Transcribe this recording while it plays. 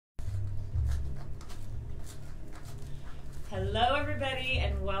everybody,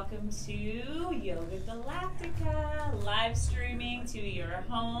 and welcome to Yoga Galactica, live streaming to your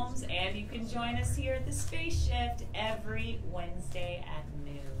homes, and you can join us here at the Space Shift every Wednesday at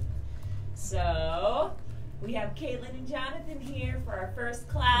noon. So, we have Caitlin and Jonathan here for our first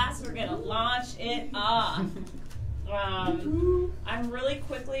class. We're going to launch it off. I'm really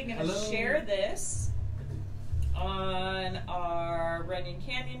quickly going to share this on our Runyon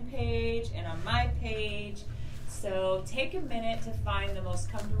Canyon page and on my page. So take a minute to find the most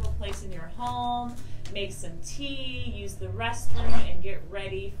comfortable place in your home, make some tea, use the restroom, and get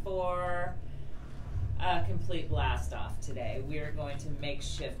ready for a complete blast off today. We are going to make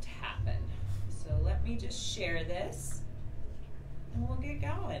shift happen. So let me just share this and we'll get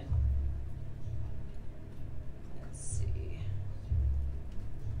going. Let's see.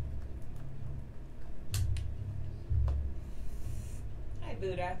 Hi,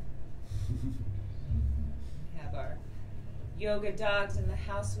 Buddha. Our yoga dogs in the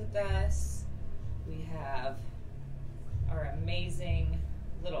house with us. We have our amazing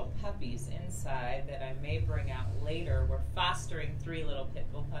little puppies inside that I may bring out later. We're fostering 3 little pit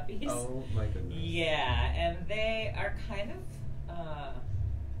bull puppies. Oh my goodness. Yeah, and they are kind of,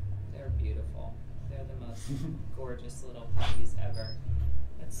 they're beautiful. They're the most gorgeous little puppies ever.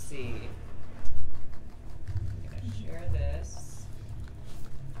 Let's see. I'm going to share this.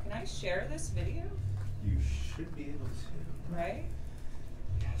 Can I share this video? You should be able to. Right?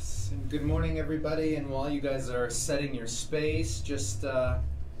 Yes. And good morning, everybody. And while you guys are setting your space, just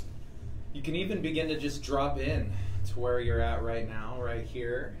you can even begin to just drop in to where you're at right now, right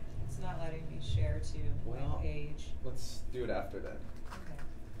here. It's not letting me share to my page. Let's do it after that.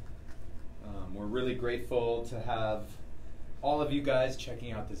 Okay. We're really grateful to have all of you guys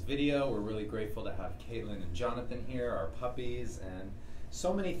checking out this video. We're really grateful to have Caitlin and Jonathan here, our puppies, and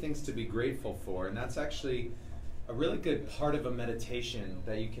so many things to be grateful for, and that's actually a really good part of a meditation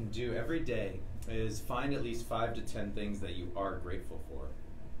that you can do every day is find at least 5 to 10 things that you are grateful for.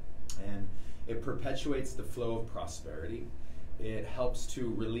 And it perpetuates the flow of prosperity. It helps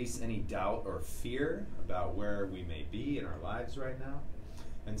to release any doubt or fear about where we may be in our lives right now.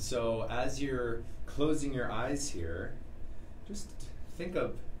 And so as you're closing your eyes here, just think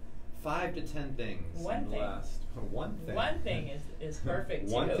of 5 to 10 things. One thing. One thing. One thing is perfect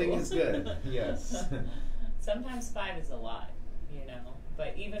too. One thing is good, yes. Sometimes 5 is a lot, you know,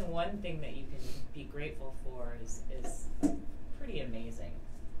 but even one thing that you can be grateful for is pretty amazing.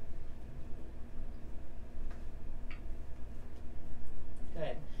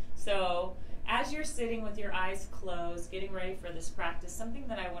 Good. So as you're sitting with your eyes closed, getting ready for this practice, something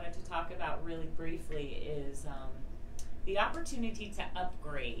that I wanted to talk about really briefly is the opportunity to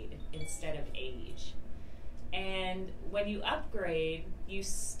upgrade instead of age. And when you upgrade, you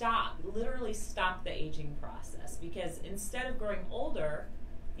literally stop the aging process, because instead of growing older,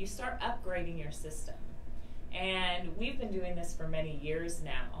 you start upgrading your system. And we've been doing this for many years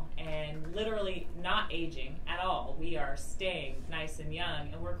now, and literally not aging at all. We are staying nice and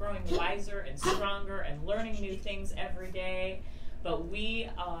young, and we're growing wiser and stronger and learning new things every day, but we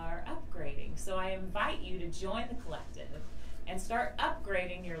are upgrading. So I invite you to join the collective and start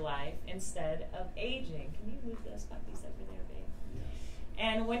upgrading your life instead of aging. Can you move those puppies over there, babe? Yes.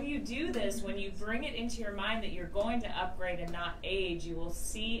 And when you do this, when you bring it into your mind that you're going to upgrade and not age, you will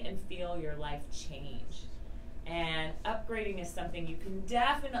see and feel your life change. And upgrading is something you can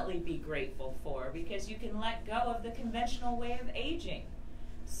definitely be grateful for, because you can let go of the conventional way of aging.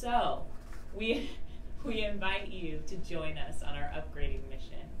 So we invite you to join us on our upgrading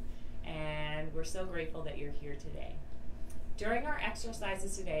mission. And we're so grateful that you're here today. During our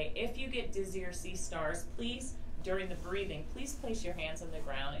exercises today, if you get dizzy or see stars, please, during the breathing, please place your hands on the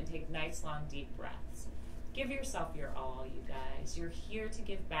ground and take nice, long, deep breaths. Give yourself your all, you guys. You're here to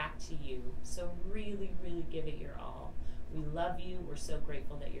give back to you, so really, really give it your all. We love you. We're so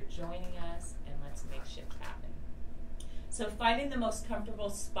grateful that you're joining us, and let's make shift happen. So finding the most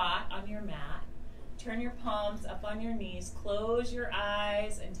comfortable spot on your mat, turn your palms up on your knees, close your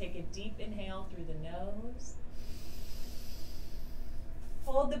eyes, and take a deep inhale through the nose.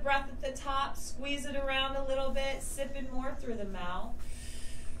 Hold the breath at the top, squeeze it around a little bit, sipping more through the mouth.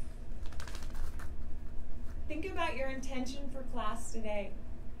 Think about your intention for class today.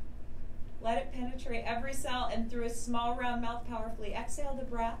 Let it penetrate every cell, and through a small round mouth powerfully exhale the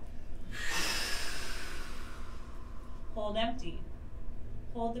breath. Hold empty.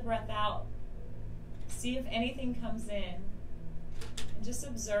 Hold the breath out. See if anything comes in. And just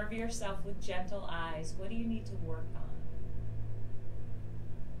observe yourself with gentle eyes. What do you need to work on?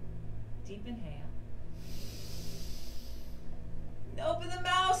 Deep inhale. Open the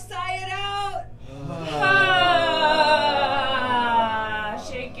mouth, sigh it out.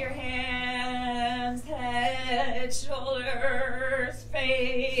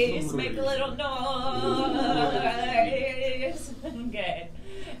 noise. Make a little noise. Good.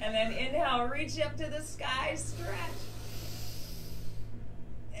 And then inhale, reach up to the sky, stretch.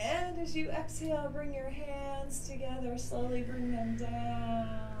 And as you exhale, bring your hands together. Slowly bring them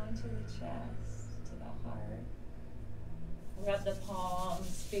down to the chest, to the heart. Rub the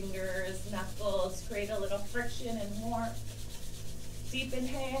palms, fingers, knuckles. Create a little friction and warmth. Deep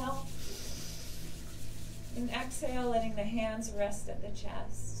inhale. And exhale, letting the hands rest at the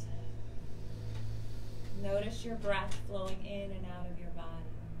chest. Notice your breath flowing in and out of your body.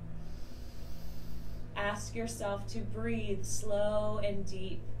 Ask yourself to breathe slow and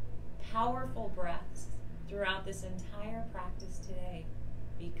deep, powerful breaths throughout this entire practice today.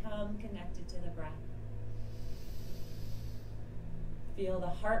 Become connected to the breath. Feel the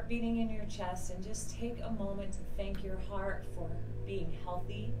heart beating in your chest and just take a moment to thank your heart for being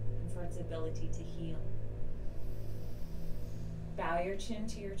healthy and for its ability to heal. Bow your chin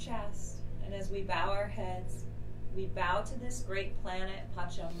to your chest, and as we bow our heads, we bow to this great planet,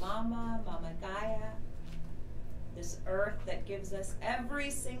 Pachamama, Mama Gaia, this earth that gives us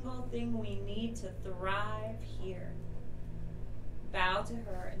every single thing we need to thrive here. Bow to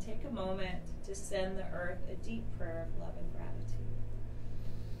her and take a moment to send the earth a deep prayer of love and gratitude.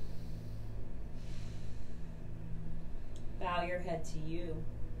 Bow your head to you.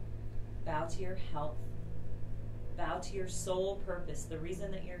 Bow to your health. Bow to your soul purpose, the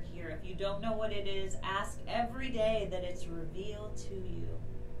reason that you're here. If you don't know what it is, ask every day that it's revealed to you.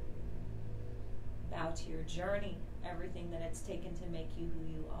 Bow to your journey, everything that it's taken to make you who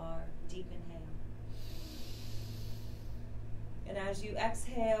you are. Deep inhale. And as you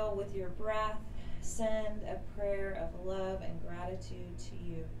exhale with your breath, send a prayer of love and gratitude to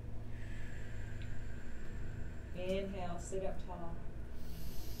you. Inhale, sit up tall.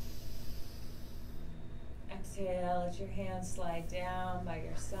 Exhale, let your hands slide down by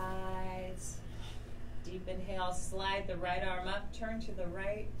your sides. Deep inhale, slide the right arm up, turn to the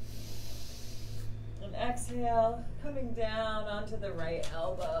right. And exhale, coming down onto the right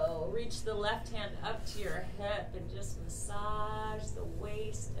elbow. Reach the left hand up to your hip and just massage the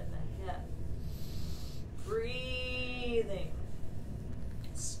waist and the hip. Breathing,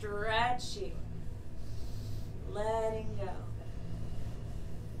 stretching, letting go.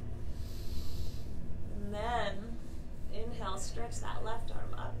 And then, inhale, stretch that left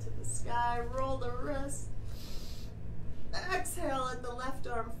arm up to the sky, roll the wrist. Exhale, let the left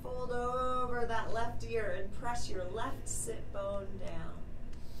arm fold over that left ear and press your left sit bone down.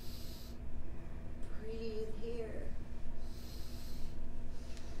 Breathe here.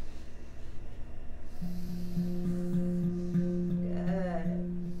 Good.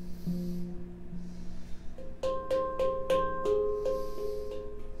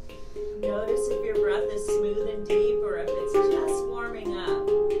 Notice if your breath is smooth and deep or if it's just warming up.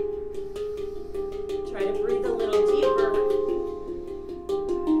 Try to breathe a little deeper.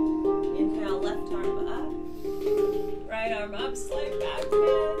 Inhale, left arm up. Right arm up, slide back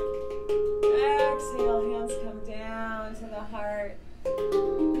bend. Exhale, hands come down to the heart,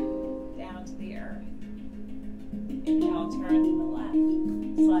 down to the earth. Inhale, turn to the left.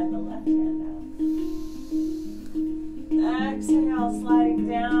 Slide the left hand out. Exhale, sliding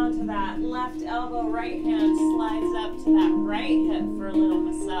down to that left elbow, right hand slides up to that right hip for a little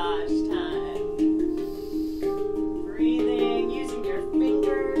massage time. Breathing, using your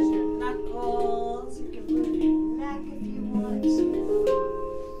fingers, your knuckles. You can move your neck if you want to.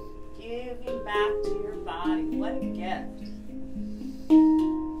 Giving back to your body. What a gift.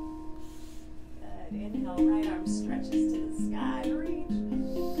 Good. Inhale, right arm stretches to the sky. Reach.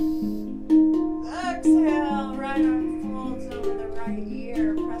 Exhale, right arm folds over the right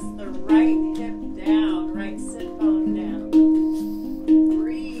ear. Press the right hip down, right sit bone down.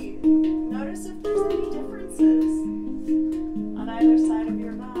 Breathe. Notice if there's any differences on either side of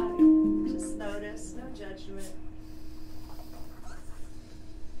your body. Just notice, no judgment.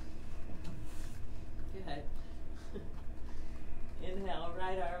 Good. Inhale,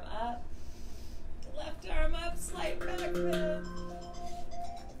 right arm up. Left arm up, slight back bend.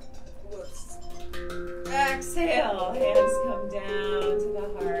 Whoops. Exhale, hands come down to the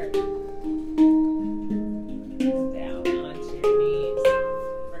heart. Down onto your knees.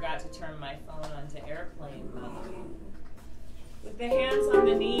 Forgot to turn my phone onto airplane mode. With the hands on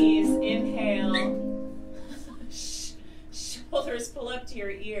the knees, inhale. Shoulders pull up to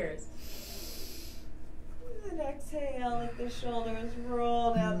your ears. And exhale, let the shoulders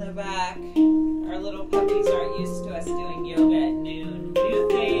roll down the back. Our little puppies aren't used to us doing yoga at noon. New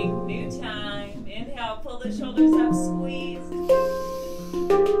thing, new time. Inhale, pull the shoulders up, squeeze.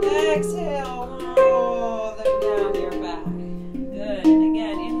 Exhale, roll them down your back. Good. And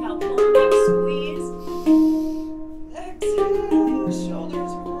again, inhale,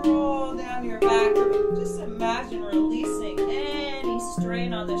 imagine releasing any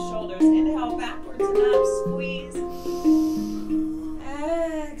strain on the shoulders. Inhale backwards and up, squeeze.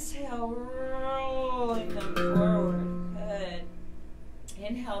 Exhale, rolling them forward. Good.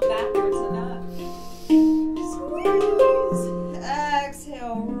 Inhale backwards and up. Squeeze.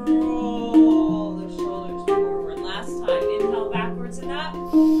 Exhale, roll the shoulders forward. Last time. Inhale backwards and up.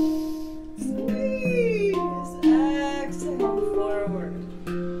 Squeeze. Exhale forward.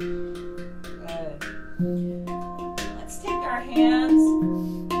 Good. Let's take our hands,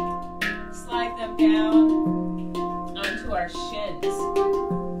 slide them down onto our shins.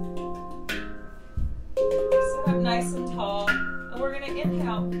 Sit up nice and tall. And we're going to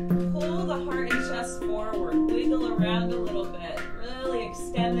inhale. Pull the heart and chest forward. Wiggle around a little bit. Really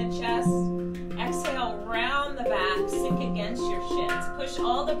extend the chest. Exhale, round the back. Sink against your shins. Push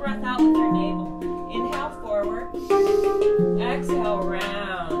all the breath out with your navel. Inhale forward. Exhale,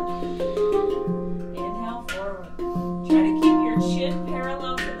 round. Inhale forward. Try to keep your chin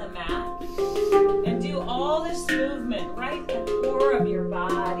parallel to the mat. And do all this movement right in the core of your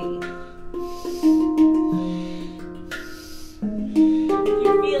body. If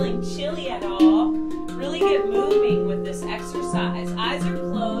you're feeling chilly at all, really get moving with this exercise. Eyes are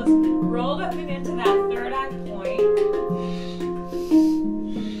closed, rolled up and into that third eye point.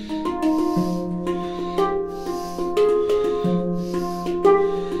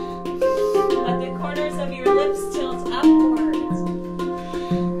 Let the corners of your lips tilt upwards.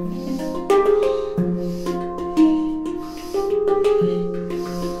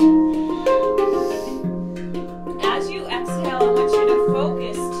 As you exhale, I want you to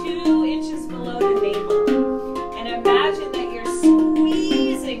focus 2 inches below the navel. And imagine that you're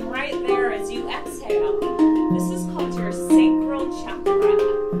squeezing right there as you exhale. This is called your sacral chakra.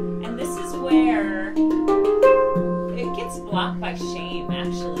 And this is where it gets blocked by shame,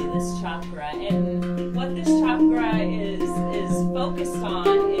 actually, this chakra. And what this chakra is focused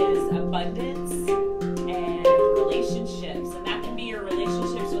on is abundance and relationships. And that can be your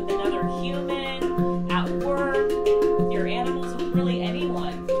relationships with another human, at work, with your animals, with really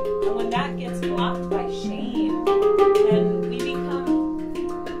anyone. And when that gets blocked by shame, then we become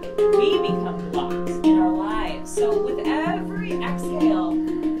blocked in our lives. So with every exhale,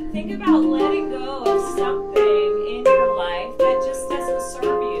 think about letting go of something in your life that just doesn't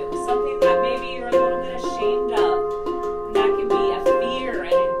serve you. Something that maybe you're a little bit ashamed of. And that can be a fear,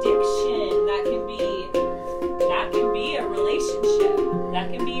 an addiction. That can be a relationship.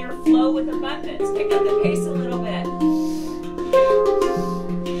 That can be your flow with abundance. Pick up the pace a little bit.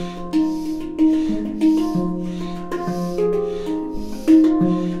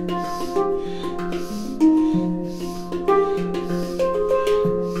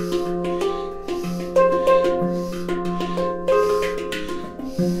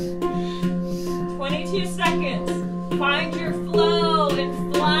 22 seconds. Find your flow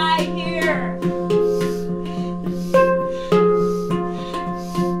and fly here.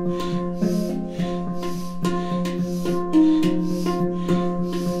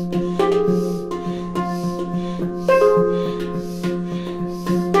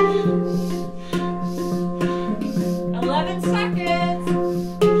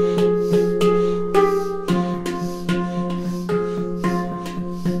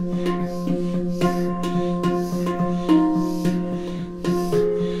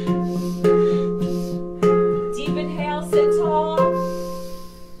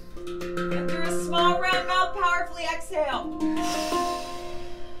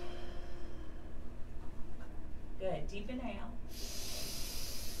 Good. Deep inhale.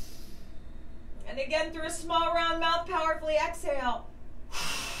 And again, through a small round mouth, powerfully exhale.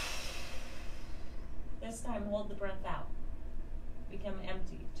 This time, hold the breath out. Become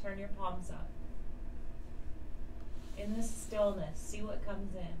empty. Turn your palms up. In this stillness, see what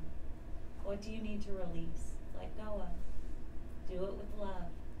comes in. What do you need to release? Let go of. Do it with love.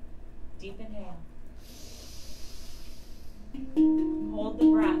 Deep inhale. Hold the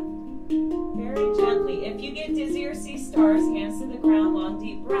breath. Very gently. If you get dizzy or see stars, hands to the ground, long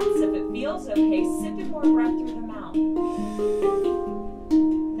deep breaths. If it feels okay, sip in more breath through the mouth.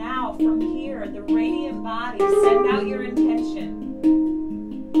 Now, from here, the radiant body, send out your intention.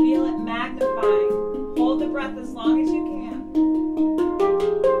 Feel it magnifying. Hold the breath as long as you can.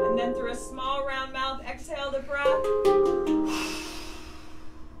 And then through a small round mouth, exhale the breath.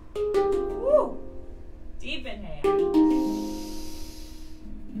 Woo! Deep inhale.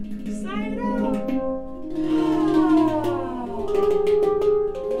 Sigh it out. There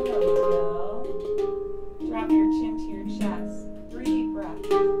we go. Drop your chin to your chest. 3 deep breaths.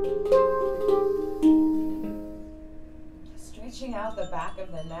 Stretching out the back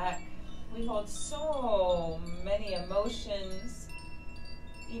of the neck. We hold so many emotions,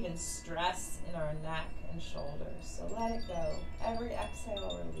 even stress in our neck and shoulders. So let it go. Every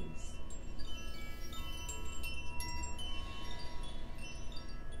exhale, release.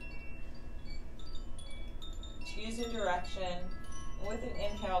 Choose a direction. With an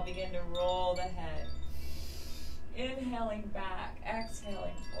inhale, begin to roll the head. Inhaling back,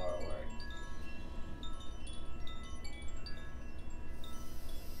 exhaling forward.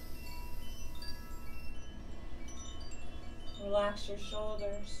 Relax your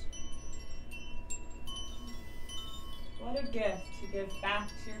shoulders. What a gift to give back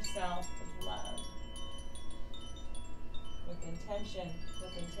to yourself with love, with intention,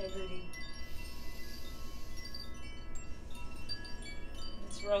 with integrity.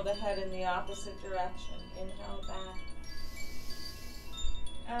 Let's roll the head in the opposite direction. Inhale back.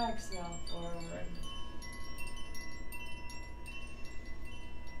 Exhale forward.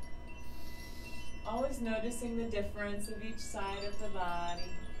 Always noticing the difference of each side of the body.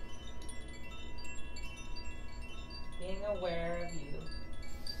 Being aware of you.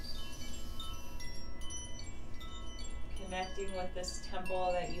 Connecting with this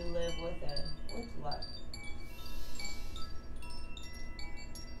temple that you live within, with love.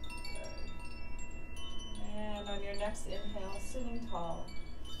 Good. And on your next inhale, sitting tall.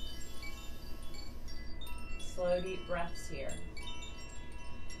 Slow, deep breaths here.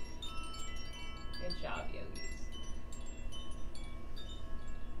 Good job, yogis.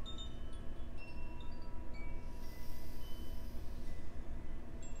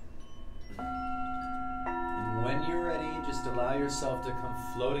 And when you're ready, just allow yourself to come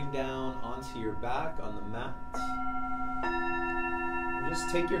floating down onto your back on the mat. And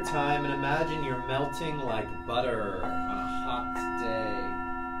just take your time and imagine you're melting like butter on a hot day.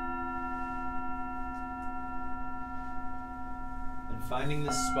 Finding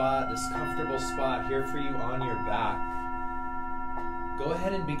this spot, this comfortable spot here for you on your back. Go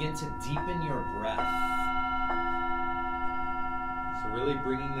ahead and begin to deepen your breath. So really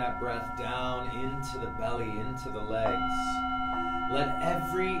bringing that breath down into the belly, into the legs. Let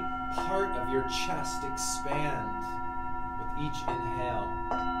every part of your chest expand with each inhale.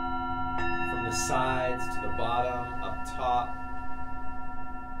 From the sides to the bottom, up top.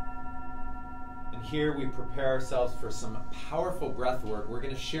 Here we prepare ourselves for some powerful breath work. We're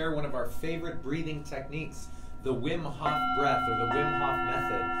going to share one of our favorite breathing techniques, the Wim Hof breath or the Wim Hof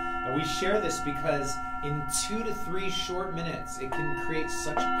method. And we share this because in 2 to 3 short minutes, it can create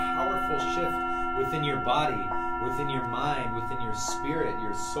such powerful shift within your body, within your mind, within your spirit,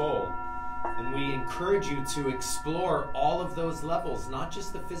 your soul. And we encourage you to explore all of those levels, not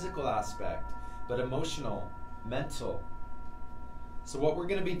just the physical aspect, but emotional, mental. So what we're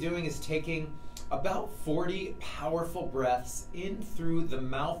going to be doing is taking about 40 powerful breaths in through the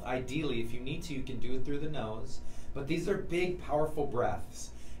mouth. Ideally, if you need to, you can do it through the nose. But these are big, powerful breaths.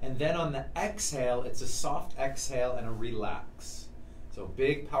 And then on the exhale, it's a soft exhale and a relax. So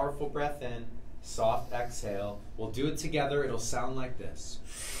big, powerful breath in, soft exhale. We'll do it together. It'll sound like this.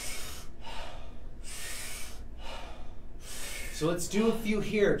 So let's do a few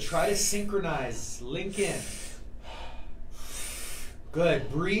here. Try to synchronize, link in.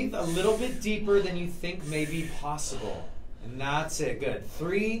 Good. Breathe a little bit deeper than you think may be possible. And that's it. Good.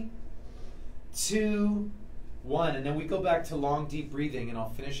 3, 2, 1. And then we go back to long, deep breathing, and I'll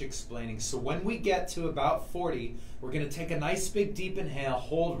finish explaining. So when we get to about 40, we're going to take a nice, big, deep inhale,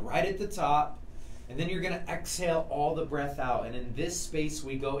 hold right at the top, and then you're going to exhale all the breath out. And in this space,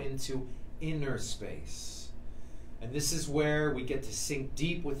 we go into inner space. And this is where we get to sink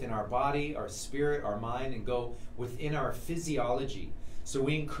deep within our body, our spirit, our mind, and go within our physiology. So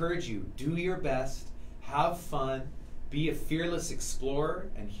we encourage you, do your best, have fun, be a fearless explorer,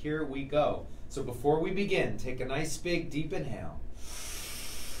 and here we go. So before we begin, take a nice big deep inhale.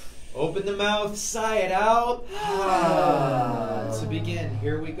 Open the mouth, sigh it out. To begin,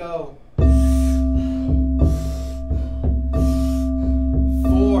 here we go. 4,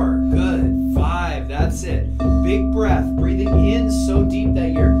 good. 5, that's it. Big breath, breathing in so deep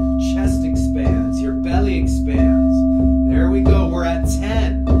that your chest expands, your belly expands. There we go, we're at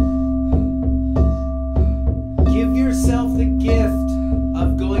 10. Give yourself the gift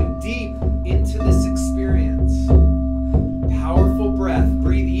of going deep into this experience. Powerful breath,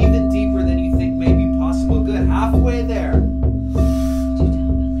 breathe even deeper than you think may be possible. Good, halfway there.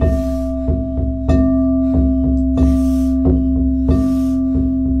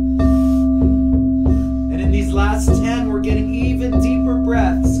 And in these last 10, we're getting even deeper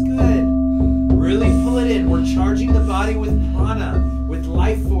breaths. Good. Really pull it in. We're charging the body with prana, with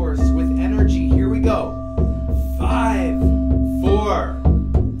life force, with energy. Here we go. 5, 4,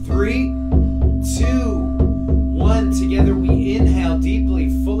 3, then together we inhale deeply,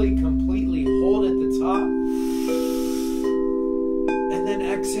 fully, completely, hold at the top. And then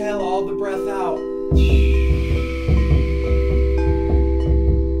exhale all the breath out.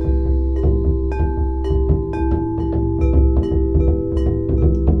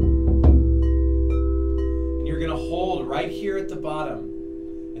 And you're going to hold right here at the bottom.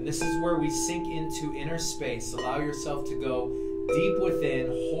 And this is where we sink into inner space. Allow yourself to go deep within,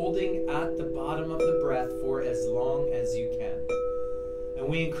 holding at the bottom of the breath for as long as you can. And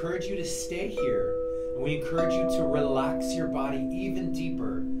we encourage you to stay here. And we encourage you to relax your body even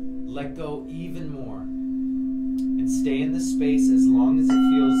deeper. Let go even more. And stay in this space as long as it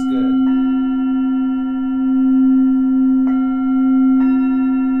feels good.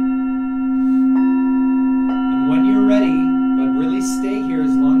 And when you're ready, but really stay here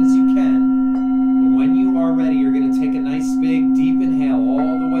as long as you can. But when you are ready, you're going to take a nice big deep inhale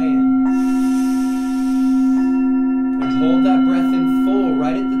all the way in. And hold that breath in full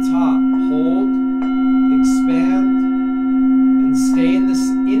right at the top. Hold, expand, and stay in this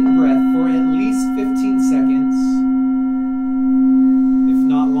in-breath for at least 15 seconds. If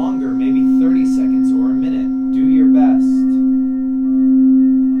not longer, maybe 30 seconds or a minute. Do your best.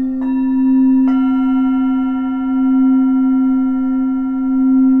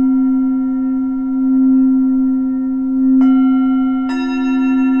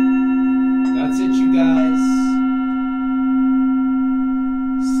 That's it, you guys.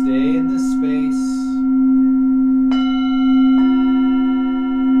 Stay in this space.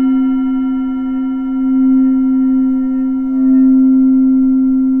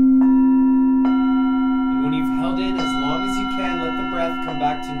 And when you've held in as long as you can, let the breath come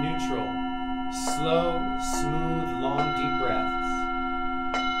back to neutral. Slow, smooth, long, deep breaths.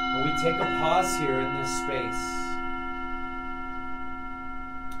 And we take a pause here in this space.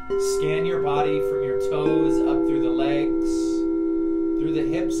 Scan your body from your toes up through the legs, through the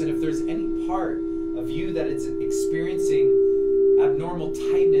hips, and if there's any part of you that is experiencing abnormal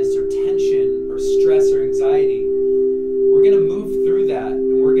tightness or tension or stress or anxiety, we're going to move through that,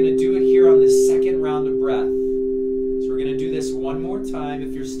 and we're going to do it here on this second round of breath. So we're going to do this one more time.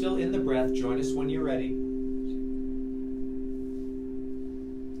 If you're still in the breath, join us when you're ready.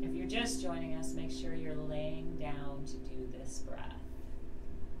 If you're just joining us, make sure you're laying down to do this breath.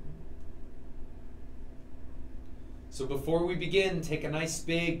 So before we begin, take a nice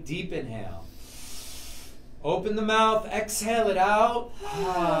big deep inhale. Open the mouth, exhale it out.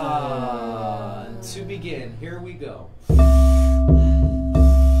 And to begin, here we go. 3,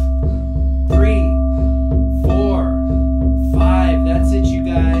 4, 5. That's it, you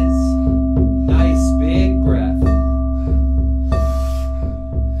guys. Nice big breath.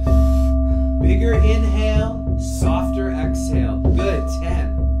 Bigger inhale, softer exhale. Good.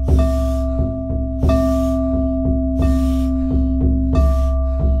 10.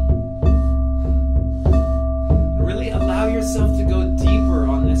 Yourself to go deeper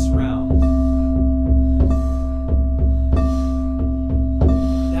on this round.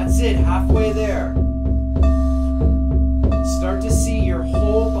 That's it, halfway there. Start to see your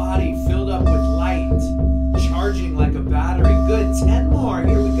whole body filled up with light, charging like a battery. Good, 10 more,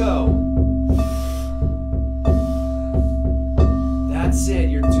 here we go. That's it,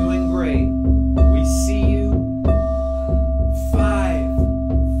 you're doing great. We see you.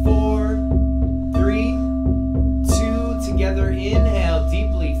 5, 4, 3, together, inhale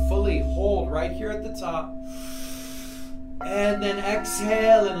deeply, fully, hold right here at the top. And then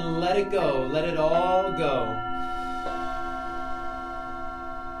exhale and let it go. Let it all go.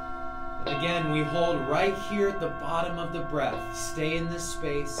 And again, we hold right here at the bottom of the breath. Stay in this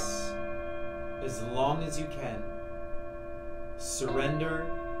space as long as you can. Surrender,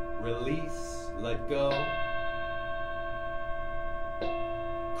 release, let go.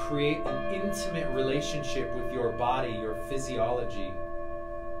 Create an intimate relationship with your body, your physiology.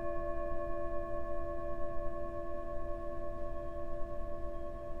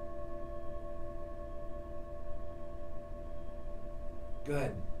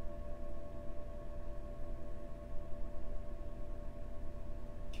 Good.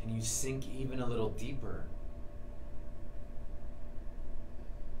 Can you sink even a little deeper?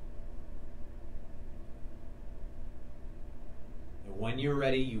 When you're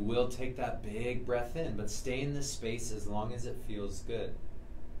ready, you will take that big breath in, but stay in this space as long as it feels good.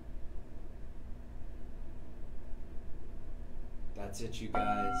 That's it, you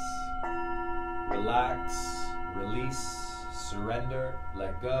guys. Relax, release, surrender,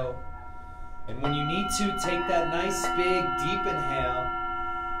 let go. And when you need to, take that nice big deep inhale.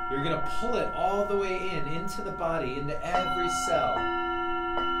 You're going to pull it all the way in, into the body, into every cell.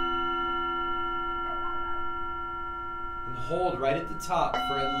 hold right at the top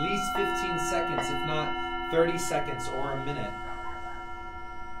for at least 15 seconds, if not 30 seconds or a minute.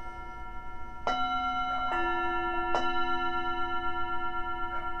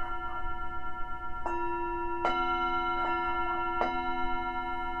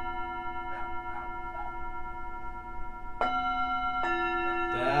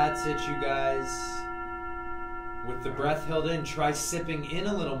 That's it, you guys. With the breath held in, try sipping in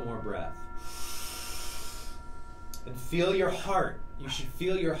a little more breath. And feel your heart. You should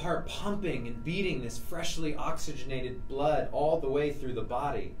feel your heart pumping and beating this freshly oxygenated blood all the way through the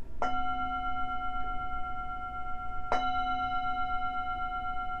body.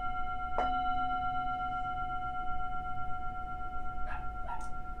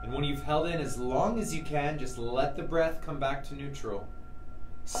 And when you've held in as long as you can, just let the breath come back to neutral.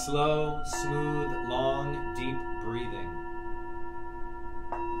 Slow, smooth, long, deep breathing.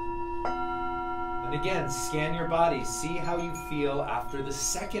 And again, scan your body. See how you feel after the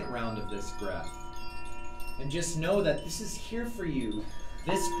second round of this breath. And just know that this is here for you.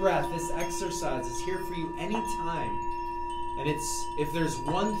 This breath, this exercise is here for you anytime. And if there's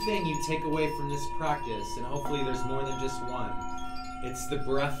one thing you take away from this practice, and hopefully there's more than just one, it's the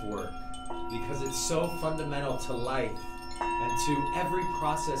breath work. Because it's so fundamental to life and to every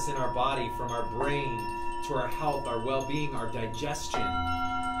process in our body, from our brain to our health, our well-being, our digestion.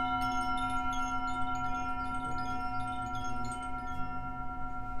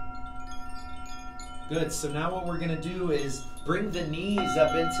 Good, so now what we're going to do is bring the knees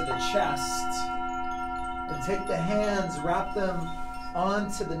up into the chest. And take the hands, wrap them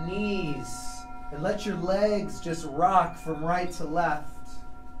onto the knees. And let your legs just rock from right to left.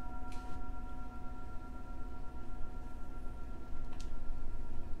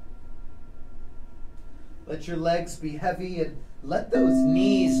 Let your legs be heavy and let those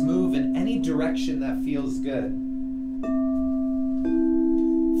knees move in any direction that feels good.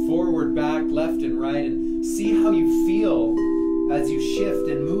 Forward, back, left, and right, and see how you feel as you shift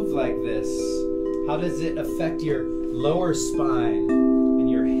and move like this. How does it affect your lower spine and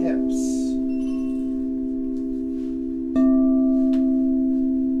your hips?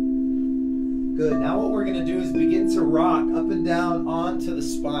 Good. Now what we're going to do is begin to rock up and down onto the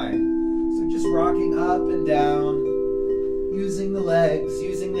spine. So just rocking up and down, using the legs,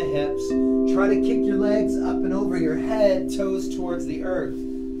 using the hips. Try to kick your legs up and over your head, toes towards the earth.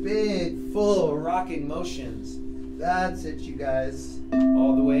 Big, full, rocking motions. That's it, you guys.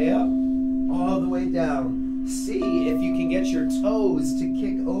 All the way up, all the way down. See if you can get your toes to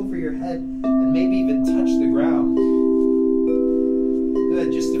kick over your head and maybe even touch the ground.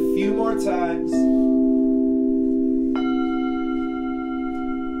 Good, just a few more times.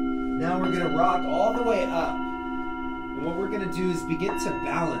 Now we're going to rock all the way up. And what we're going to do is begin to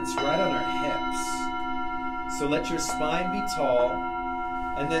balance right on our hips. So let your spine be tall.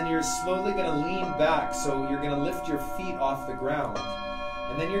 And then you're slowly going to lean back. So you're going to lift your feet off the ground.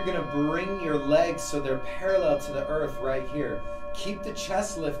 And then you're going to bring your legs so they're parallel to the earth right here. Keep the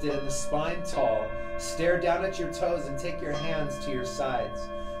chest lifted and the spine tall. Stare down at your toes and take your hands to your sides.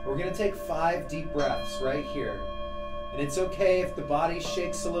 We're going to take 5 deep breaths right here. And it's okay if the body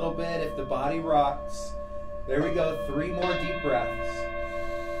shakes a little bit, if the body rocks. There we go, 3 more deep breaths.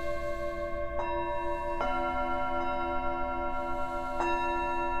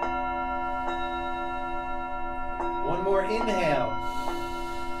 One more inhale.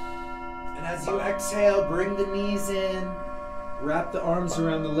 And as you exhale, bring the knees in. Wrap the arms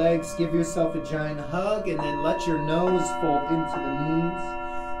around the legs. Give yourself a giant hug. And then let your nose fold into the knees.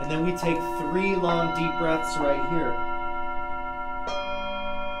 And then we take 3 long deep breaths right here.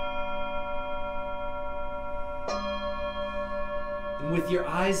 And with your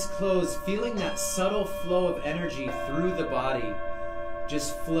eyes closed, feeling that subtle flow of energy through the body.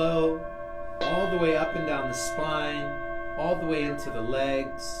 Just flow all the way up and down the spine, all the way into the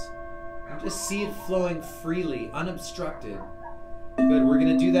legs. And just see it flowing freely, unobstructed. Good, we're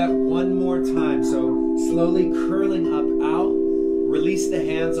going to do that one more time. So slowly curling up out. Release the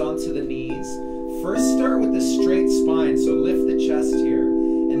hands onto the knees. First start with the straight spine, so lift the chest here.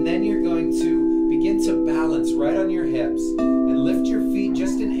 And then you're going to begin to balance right on your hips. And lift your feet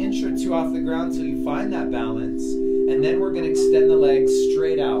just an inch or 2 off the ground until you find that balance. And then we're going to extend the legs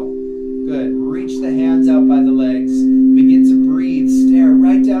straight out. Good. Reach the hands out by the legs. Begin to breathe. Stare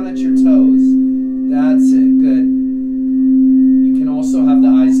right down at your toes. That's it. Good. You can also have the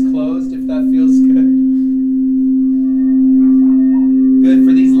eyes closed if that feels good. Good.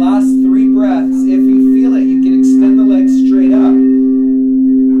 For these last 3 breaths, if you feel it, you can extend the legs straight up.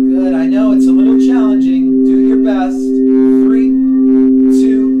 Good. I know it's a little challenging. Do your best. 3,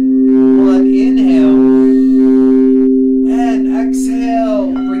 2, 1. Inhale.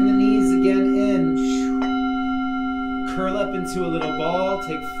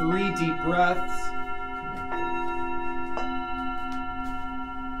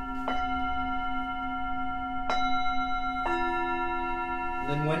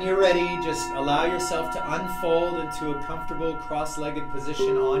 Then when you're ready, just allow yourself to unfold into a comfortable cross-legged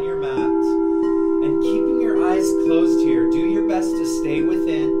position on your mat. And keeping your eyes closed here, do your best to stay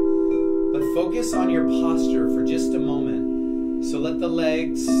within, but focus on your posture for just a moment. So let the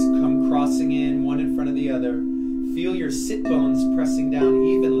legs come crossing in, one in front of the other. Feel your sit bones pressing down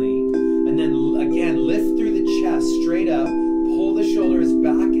evenly. And then again, lift through the chest, straight up. Pull the shoulders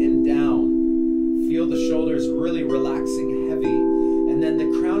back and down. Feel the shoulders really relaxing heavy. And then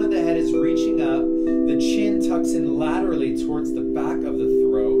the crown of the head is reaching up. The chin tucks in laterally towards the back of the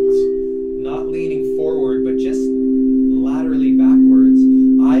throat. Not leaning forward, but just laterally backwards.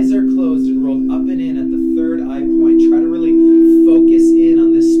 Eyes are closed and rolled up and in at the third eye point. Try to really focus in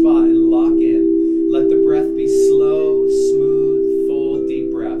on this spot and lock in. Let the breath be slow, smooth, full,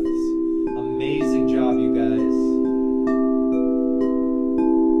 deep breaths. Amazing job, you guys.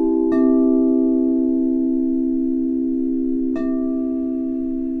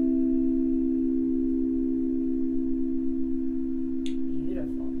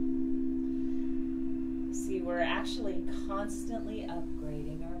 Actually constantly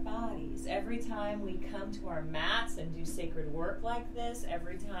upgrading our bodies. Every time we come to our mats and do sacred work like this,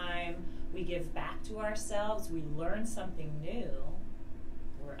 every time we give back to ourselves, we learn something new,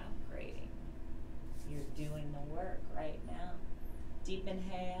 we're upgrading. You're doing the work right now. Deep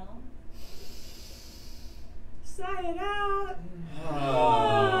inhale. Sigh it out.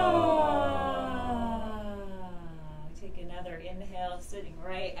 Take another inhale, sitting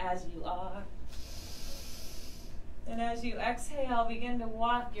right as you are. And as you exhale, begin to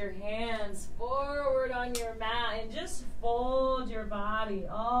walk your hands forward on your mat and just fold your body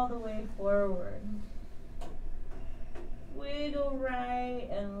all the way forward. Wiggle right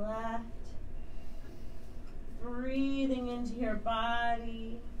and left. Breathing into your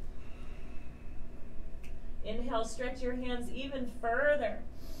body. Inhale, stretch your hands even further.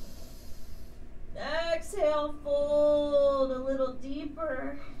 Exhale, fold a little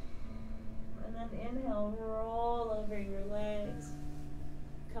deeper. And then inhale, roll over your legs.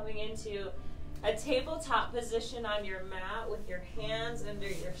 Coming into a tabletop position on your mat with your hands under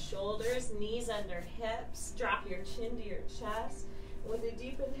your shoulders, knees under hips. Drop your chin to your chest. With a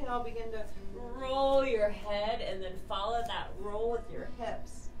deep inhale, begin to roll your head and then follow that roll with your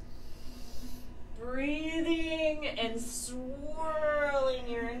hips. Breathing and swirling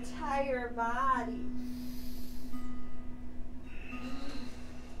your entire body.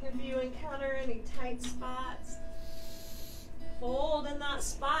 If you encounter any tight spots, hold in that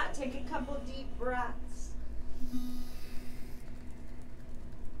spot. Take a couple deep breaths.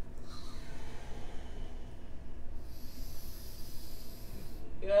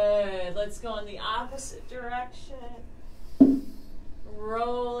 Good. Let's go in the opposite direction.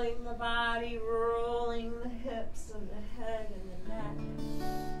 Rolling the body, rolling the hips and the head and the neck.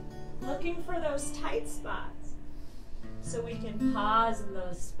 Looking for those tight spots. So we can pause in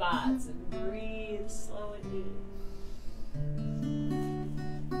those spots and breathe slow and deep.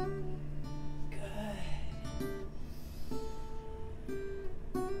 Good.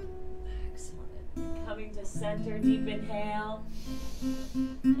 Excellent. Coming to center, deep inhale.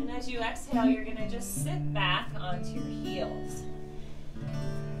 And as you exhale, you're going to just sit back onto your heels.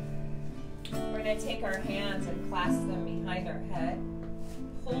 We're going to take our hands and clasp them behind our head.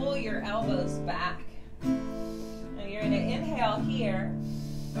 Pull your elbows back. You're going to inhale here,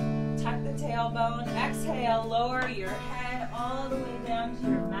 tuck the tailbone, exhale, lower your head all the way down to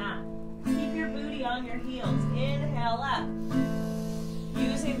your mat. Keep your booty on your heels, inhale up.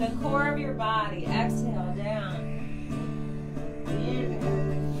 Using the core of your body, exhale down.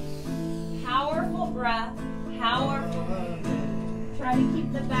 Inhale. Powerful breath, powerful movement. Try to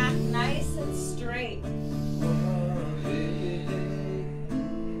keep the back nice and straight.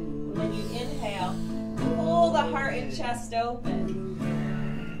 When you inhale, pull the heart and chest open.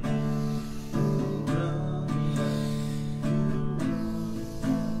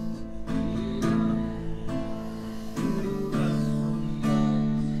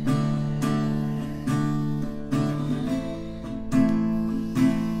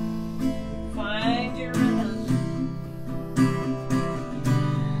 Find your rhythm.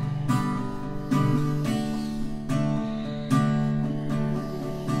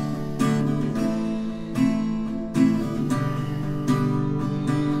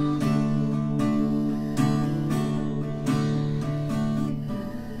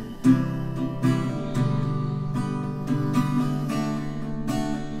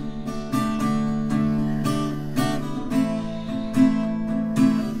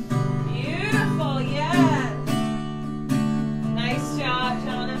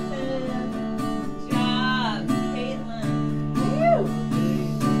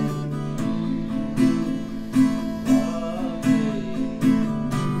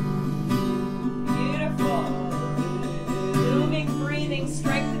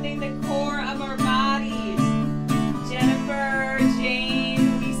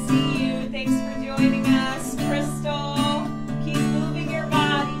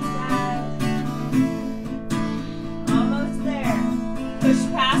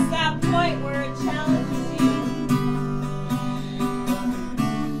 past that point where it challenges you.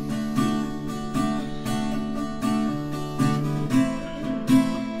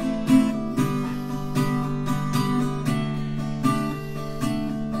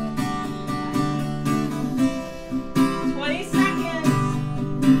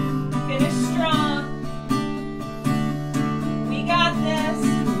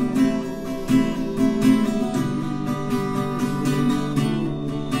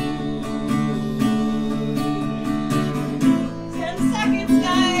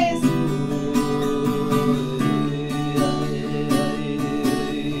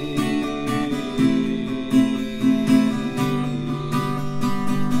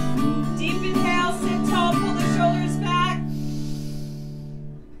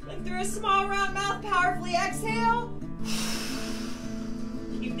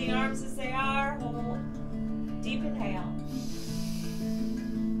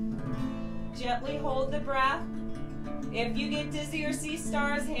 Gently hold the breath. If you get dizzy or see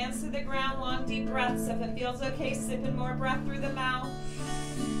stars, hands to the ground, long deep breaths. If it feels okay, sipping more breath through the mouth.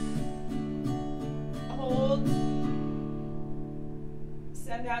 Hold.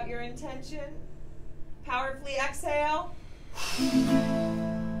 Send out your intention. Powerfully exhale.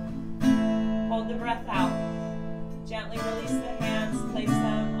 Hold the breath out. Gently release the hands, place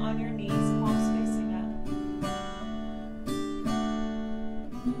them on your knees, palms facing up.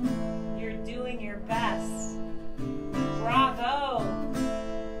 You're doing your best. Bravo.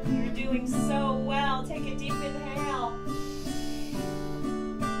 You're doing so well. Take a deep inhale.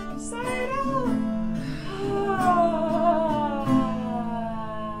 Sigh it out.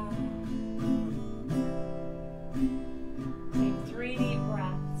 Take 3 deep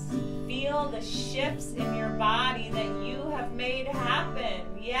breaths. Feel the shifts in your body that you have made happen.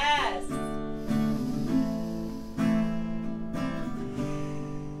 Yes.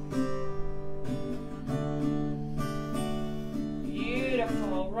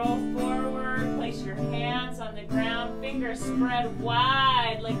 Beautiful. Roll forward. Place your hands on the ground. Fingers spread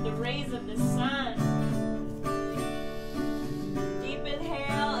wide like the rays of the sun. Deep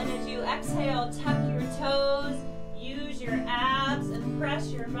inhale, and as you exhale, tuck your toes. Use your abs and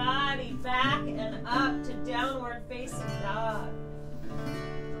press your body back and up to downward facing dog.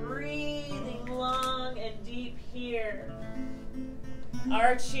 Breathing long and deep here.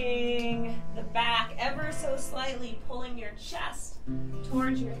 Arching the back ever so slightly, pulling your chest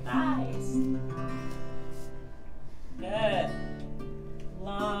towards your thighs. Good.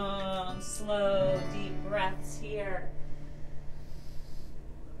 Long, slow, deep breaths here.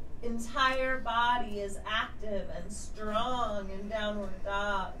 Entire body is active and strong in downward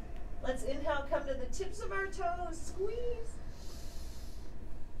dog. Let's inhale, come to the tips of our toes, squeeze.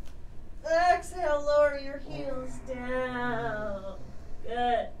 Exhale, lower your heels down.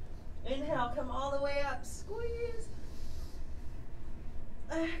 Good. Inhale, come all the way up, squeeze.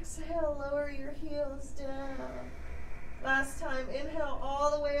 Exhale, lower your heels down. Last time, inhale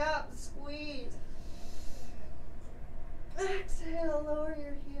all the way up, squeeze. Exhale, lower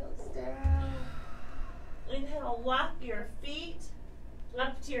your heels down. Inhale, walk your feet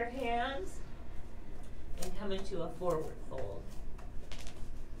up to your hands and come into a forward fold.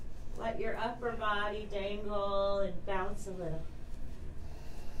 Let your upper body dangle and bounce a little.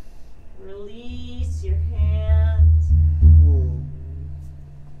 Release your hands.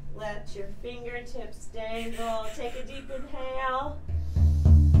 Let your fingertips dangle. Take a deep inhale.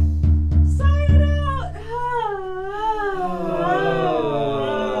 Sigh it out.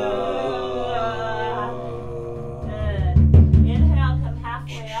 Good. Inhale, come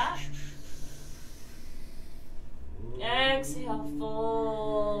halfway up. Exhale,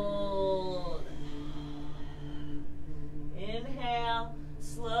 fold. Inhale,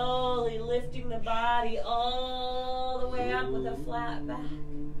 slowly lifting the body all the way up with a flat back.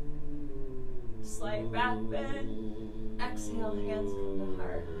 Slight back bend. Exhale, hands come to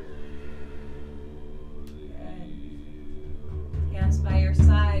heart. Good. Hands by your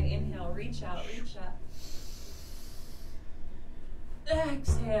side. Inhale, reach out, reach up.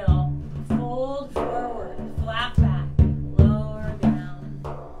 Exhale, fold forward, flat back, lower down.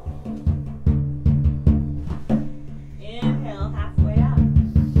 Inhale, halfway up.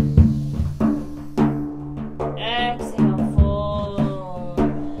 Exhale, fold.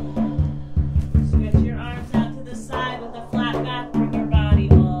 Stretch your arms out to the side with a flat back. Bring your body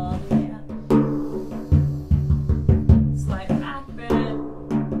all the way up. Slight back bend.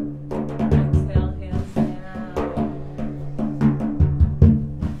 Exhale, hands down.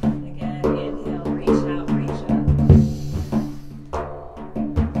 Again, inhale, reach out, reach up.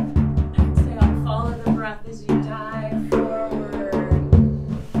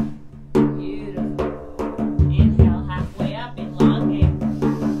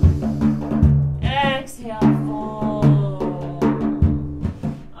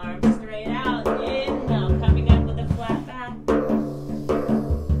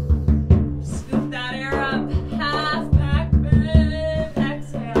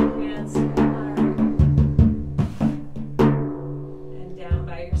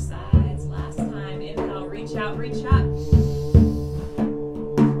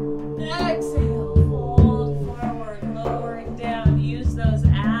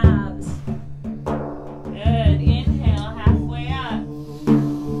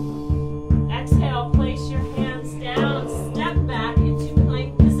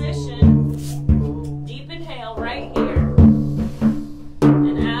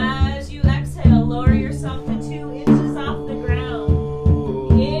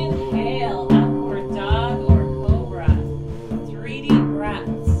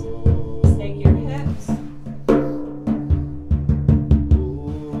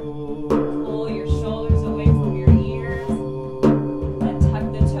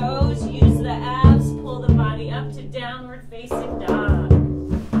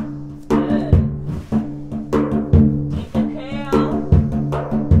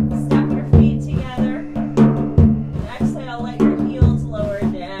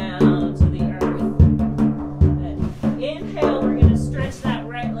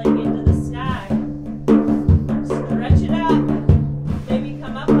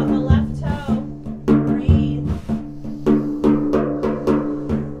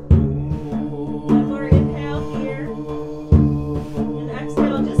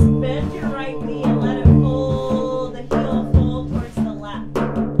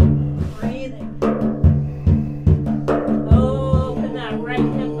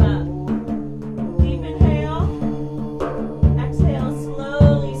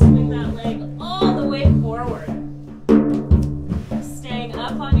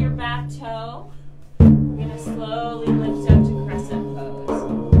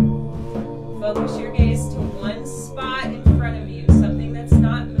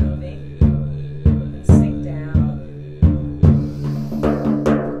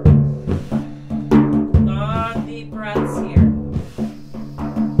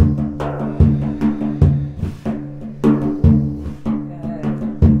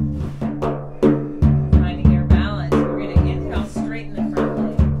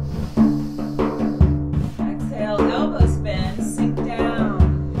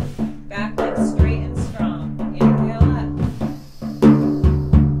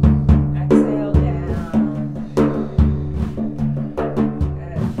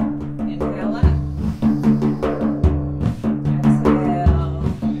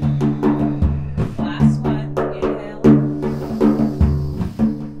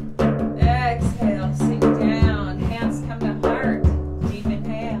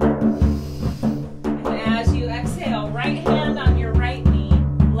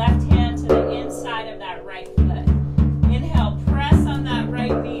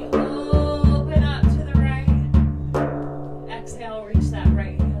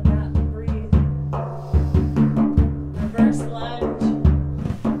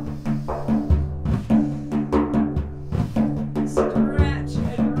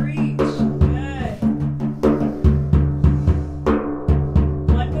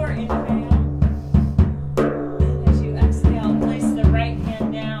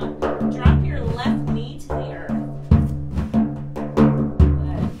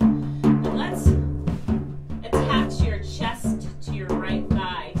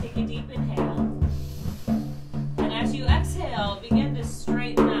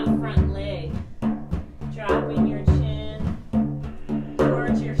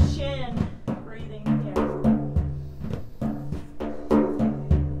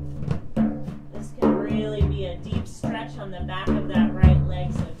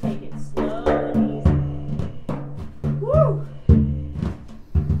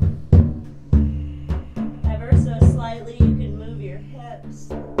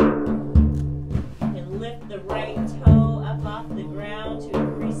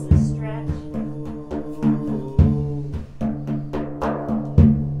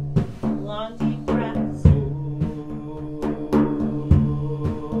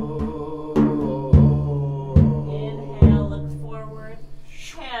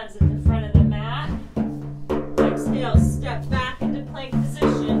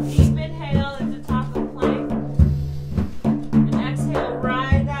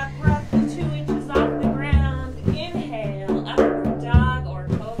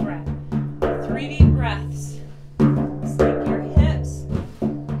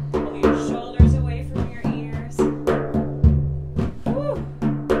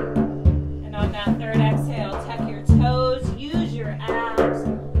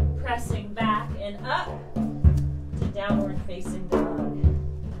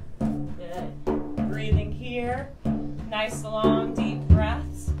 nice long deep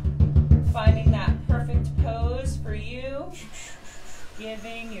breaths, finding that perfect pose for you,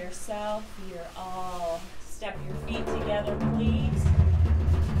 giving yourself your all. Step your feet together, please.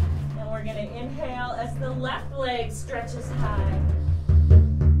 And we're going to inhale as the left leg stretches high.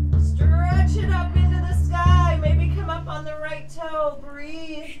 Stretch it up into the sky. Maybe come up on the right toe.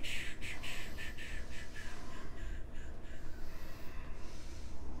 Breathe.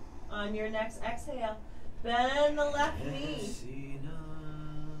 On your next exhale, bend the left knee.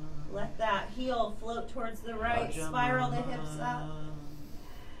 Let that heel float towards the right. Spiral the hips up.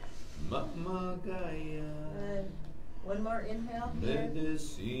 Good. One more inhale here.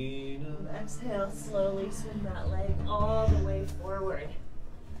 And exhale, slowly swing that leg all the way forward.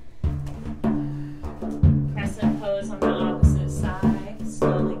 Crescent pose on the opposite side,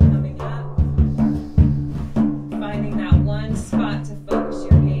 slowly coming up. Finding that one spot to focus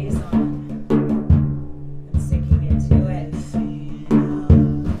your gaze on and sinking into it.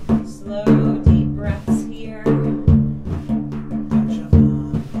 Slow, deep breaths here.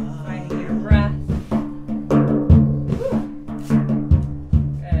 Finding your breath.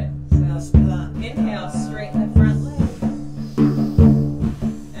 Good. So inhale, straighten the front leg.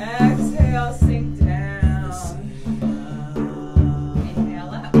 Exhale, sink down.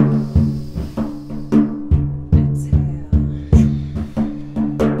 Inhale up. Exhale.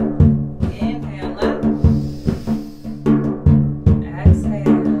 Inhale up.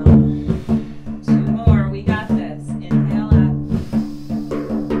 Exhale. Two more. We got this. Inhale up.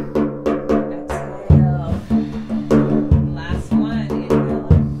 Exhale. Last one. Inhale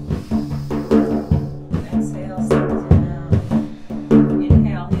up. Exhale. Sink down.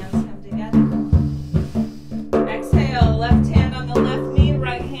 Inhale. Hands come together. Exhale. Left hand on the left knee.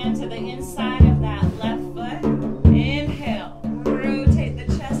 Right hand to the inside of that left foot. Inhale. Rotate the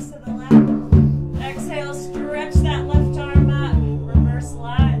chest to the left. Exhale. Stretch that left arm up. Reverse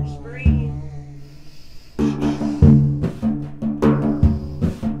lunge. Breathe.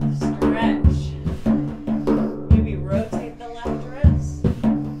 Stretch. Maybe rotate the left wrist.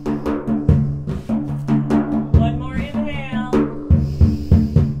 One more inhale.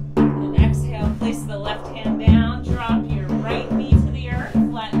 And exhale. Place the left hand down. Drop your right knee to the earth.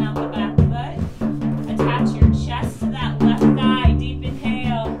 Flatten out the back foot. Attach your chest to that left thigh. Deep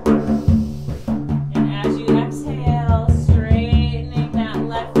inhale. And as you exhale, straightening that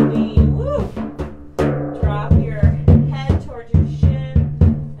left knee. Woo! Drop your head towards your shin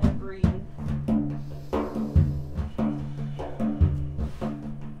and breathe.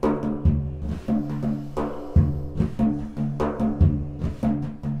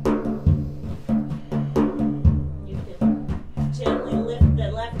 You can gently lift the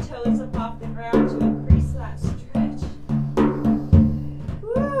left toes up off the ground to increase that stretch.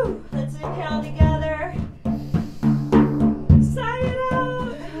 Woo! Let's inhale together. Sigh it out.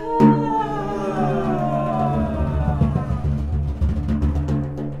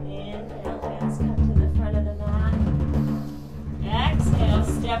 Inhale, hands come to the front of the mat. Exhale,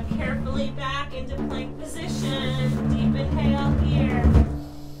 step carefully back into plank position. Deep inhale here.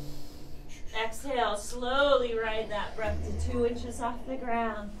 Exhale, slowly ride that breath to 2 inches off the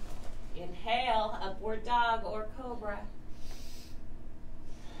ground. Inhale, upward dog or cobra.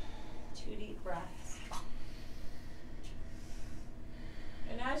 2 deep breaths.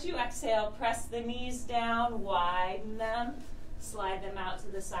 And as you exhale, press the knees down, widen them, slide them out to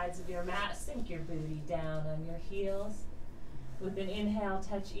the sides of your mat, sink your booty down on your heels. With an inhale,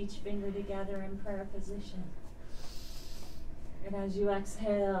 touch each finger together in prayer position. And as you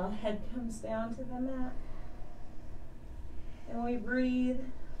exhale, head comes down to the mat. And we breathe.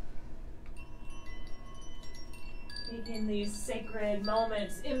 Taking these sacred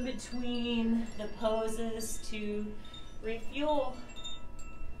moments in between the poses to refuel,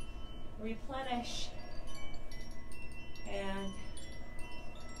 replenish, and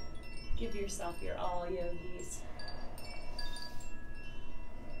give yourself your all, yogis.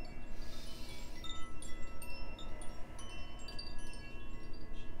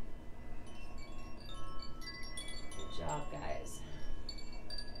 Good job, guys.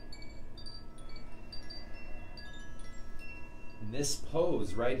 In this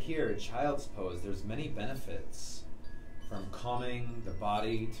pose right here, child's pose, there's many benefits, from calming the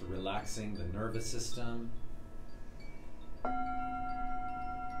body to relaxing the nervous system. So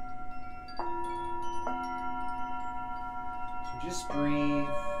just breathe.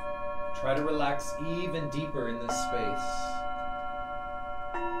 Try to relax even deeper in this space.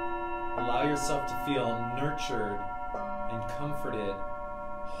 Allow yourself to feel nurtured and comforted,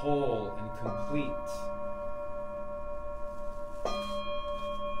 whole and complete.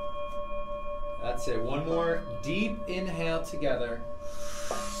 That's That's it. One more deep inhale together.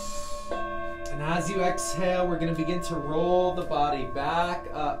 And as you exhale, we're going to begin to roll the body back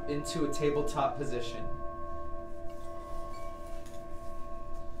up into a tabletop position.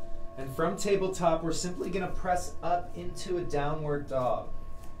 And from tabletop, we're simply going to press up into a downward dog.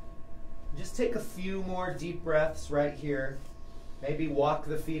 Just take a few more deep breaths right here. Maybe walk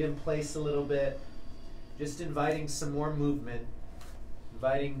the feet in place a little bit. Just inviting some more movement.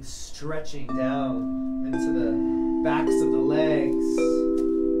 Inviting stretching down into the backs of the legs.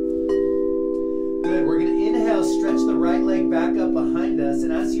 Good. We're going to inhale, stretch the right leg back up behind us.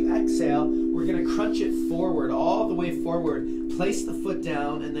 And as you exhale, we're going to crunch it forward, all the way forward. Place the foot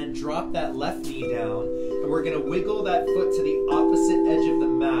down and then drop that left knee down. And we're going to wiggle that foot to the opposite edge of the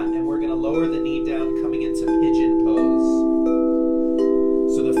mat. And we're going to lower the knee down, coming into pigeon pose.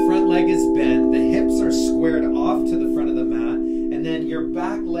 So the front leg is bent. The hips are squared off to the front of the mat. And then your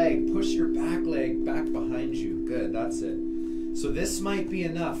back leg, push your back leg back behind you. Good, that's it. So this might be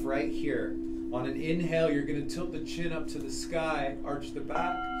enough right here. On an inhale, you're going to tilt the chin up to the sky, arch the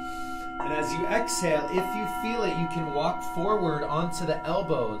back. And as you exhale, if you feel it, you can walk forward onto the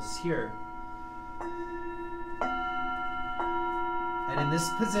elbows here. And in this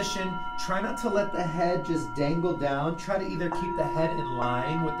position, try not to let the head just dangle down. Try to either keep the head in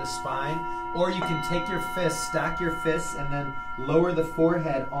line with the spine, or you can take your fists, stack your fists, and then lower the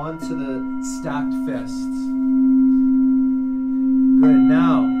forehead onto the stacked fists. Good.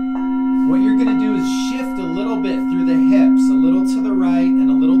 Now, what you're going to do is shift a little bit through the hips, a little to the right and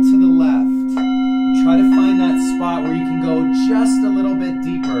a little to the left. Try to find that spot where you can go just a little bit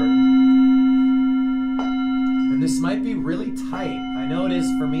deeper. And this might be really tight. I know it is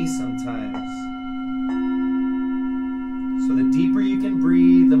for me sometimes. So the deeper you can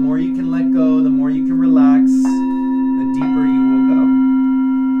breathe, the more you can let go, the more you can relax, the deeper you will go.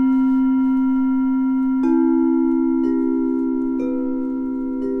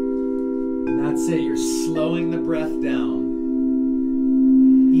 That's it, you're slowing the breath down.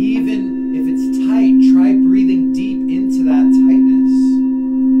 Even if it's tight, try breathing deep into that tightness.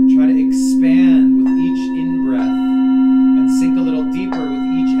 Try to expand with each in-breath and sink a little deeper with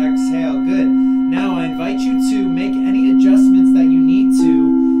each exhale. Good. Now I invite you to make any adjustments that you need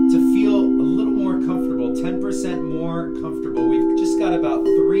to feel a little more comfortable, 10% more comfortable. We've just got about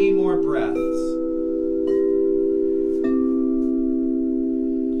 3 more breaths.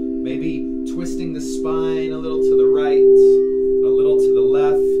 Maybe twisting the spine a little to the right, a little to the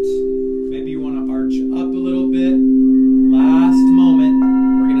left. Maybe you want to arch up a little bit. Last moment.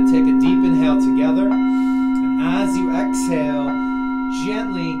 We're going to take a deep inhale together. And as you exhale,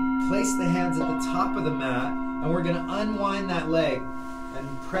 gently place the hands at the top of the mat. And we're going to unwind that leg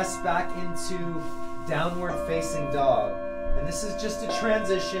and press back into downward facing dog. And this is just a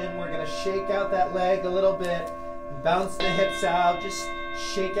transition. We're going to shake out that leg a little bit. Bounce the hips out. Just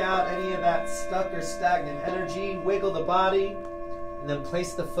shake out any of that stuck or stagnant energy. Wiggle the body. And then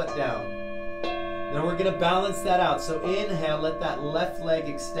place the foot down. Then we're going to balance that out. So inhale, let that left leg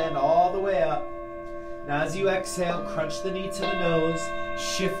extend all the way up. Now as you exhale, crunch the knee to the nose.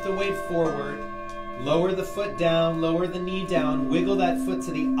 Shift the weight forward. Lower the foot down. Lower the knee down. Wiggle that foot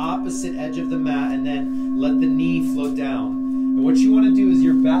to the opposite edge of the mat. And then let the knee float down. And what you want to do is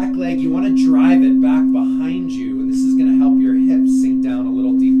your back leg, you want to drive it back behind you. And this is going to help your hips sink down a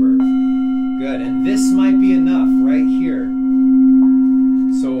little deeper. Good. And this might be enough right here.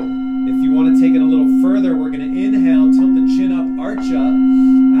 So if you want to take it a little further, we're going to inhale, tilt the chin up, arch up.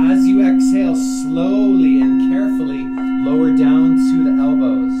 As you exhale, slowly and carefully lower down to the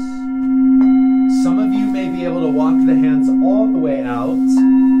elbows. Some of you may be able to walk the hands all the way out,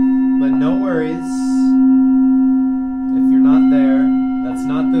 but no worries. If you're not there, that's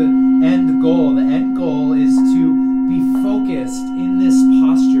not the end goal. The end goal is to be focused in this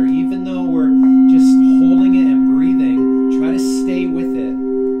posture. Even though we're just holding it and breathing, try to stay with it.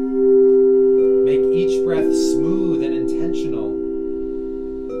 Make each breath smooth and intentional.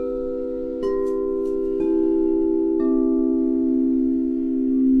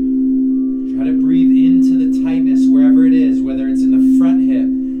 Try to breathe into the tightness wherever it is, whether it's in the front hip,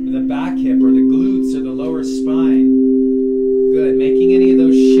 or the back hip, or the glutes, or the lower spine. Good. Making any of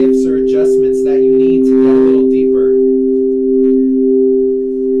those shifts or adjustments that you need to get a little deeper.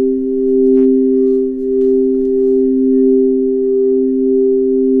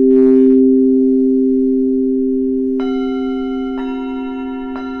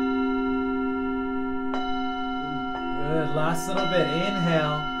 Good. Last little bit.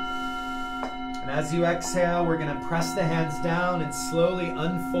 Inhale. And as you exhale, we're going to press the hands down and slowly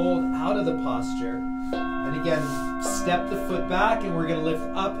unfold out of the posture. And again, step the foot back, and we're going to lift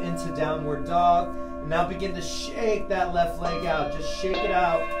up into downward dog. And now begin to shake that left leg out. Just shake it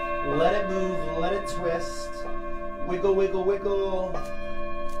out. Let it move. Let it twist. Wiggle, wiggle, wiggle.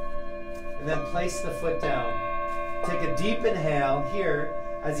 And then place the foot down. Take a deep inhale here.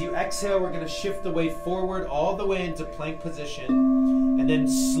 As you exhale, we're going to shift the weight forward all the way into plank position. And then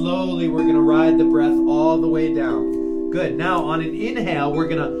slowly we're going to ride the breath all the way down. Good. Now on an inhale, we're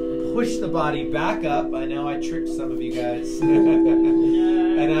going to push the body back up. I know I tricked some of you guys.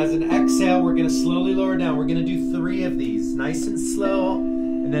 And as an exhale, we're going to slowly lower down. We're going to do 3 of these. Nice and slow.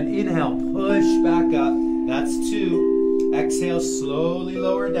 And then inhale, push back up. That's 2. Exhale, slowly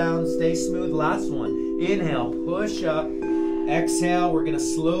lower down. Stay smooth. Last one. Inhale, push up. Exhale, we're going to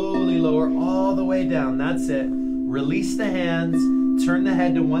slowly lower all the way down. That's it. Release the hands, turn the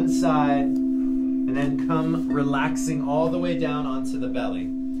head to one side, and then come relaxing all the way down onto the belly.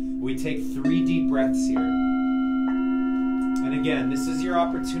 We take 3 deep breaths here. And again, this is your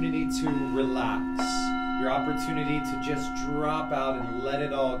opportunity to relax, your opportunity to just drop out and let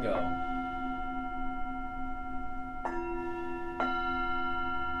it all go.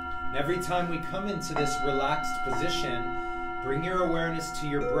 And every time we come into this relaxed position, bring your awareness to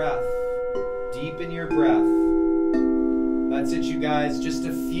your breath. Deepen your breath. That's it, you guys. Just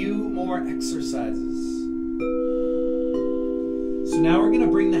a few more exercises. So now we're going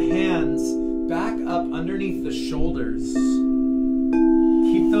to bring the hands back up underneath the shoulders.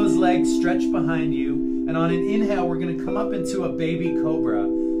 Keep those legs stretched behind you. And on an inhale, we're going to come up into a baby cobra.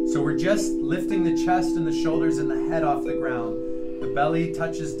 So we're just lifting the chest and the shoulders and the head off the ground. The belly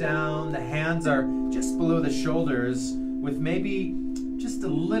touches down. The hands are just below the shoulders, with maybe just a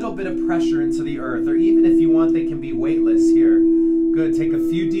little bit of pressure into the earth, or even if you want, they can be weightless here. Good. Take a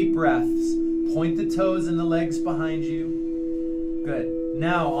few deep breaths. Point the toes and the legs behind you. Good.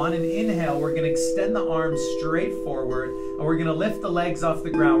 Now, on an inhale, we're going to extend the arms straight forward, and we're going to lift the legs off the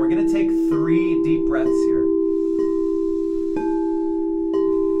ground. We're going to take 3 deep breaths here.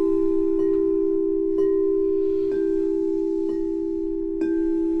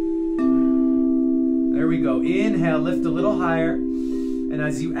 There we go. Inhale, lift a little higher. And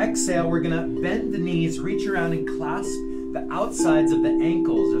as you exhale, we're going to bend the knees, reach around and clasp the outsides of the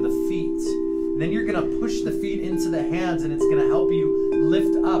ankles or the feet. And then you're going to push the feet into the hands, and it's going to help you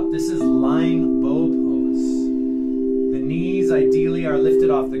lift up. This is lying bow pose. The knees ideally are lifted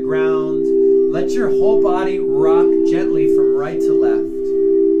off the ground. Let your whole body rock gently from right to left.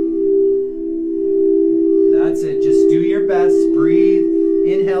 That's it. Just do your best. Breathe.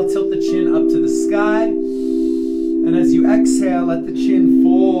 Inhale, tilt the chin up to the sky. And as you exhale, let the chin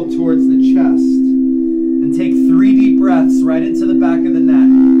fold towards the chest. And take 3 deep breaths right into the back of the neck.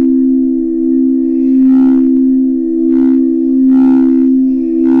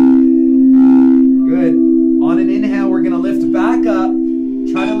 Good. On an inhale, we're going to lift back up.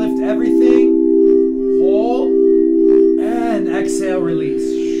 Try to lift everything. Hold. And exhale, release.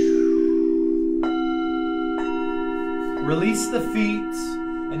 Release the feet.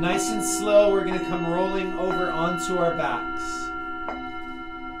 And nice and slow, we're going to come rolling over onto our backs.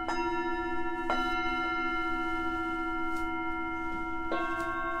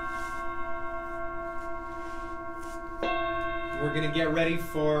 We're going to get ready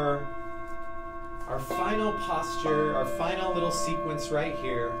for our final posture, our final little sequence right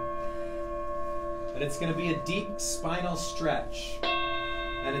here. And it's going to be a deep spinal stretch.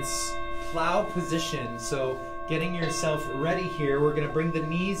 And it's plow position, so getting yourself ready here, we're going to bring the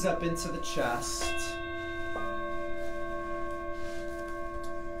knees up into the chest.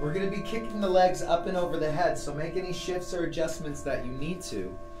 We're going to be kicking the legs up and over the head, so make any shifts or adjustments that you need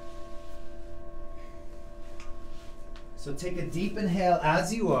to. So take a deep inhale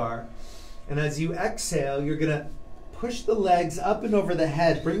as you are, and as you exhale, you're going to push the legs up and over the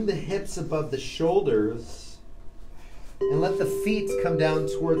head, bring the hips above the shoulders, and let the feet come down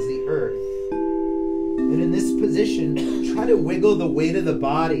towards the earth. And in this position, try to wiggle the weight of the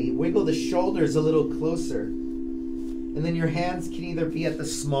body, wiggle the shoulders a little closer. And then your hands can either be at the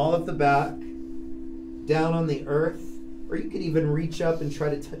small of the back, down on the earth, or you could even reach up and try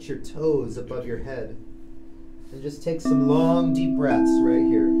to touch your toes above your head. And just take some long, deep breaths right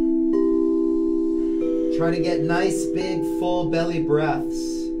here. Try to get nice, big, full belly breaths.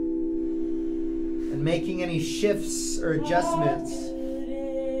 And making any shifts or adjustments,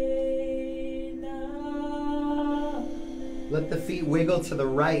 let the feet wiggle to the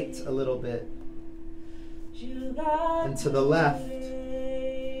right a little bit. And to the left.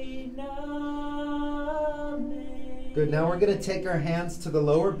 Good. Now we're going to take our hands to the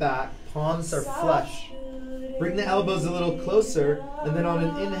lower back. Palms are flush. Bring the elbows a little closer, and then on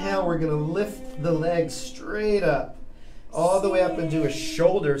an inhale, we're going to lift the legs straight up, all the way up into a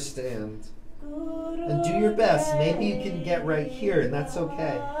shoulder stand. And do your best. Maybe you can get right here, and that's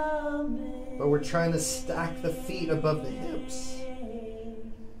okay. But we're trying to stack the feet above the hips.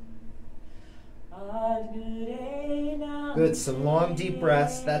 Good. Some long, deep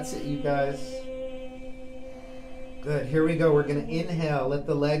breaths. That's it, you guys. Good. Here we go. We're going to inhale. Let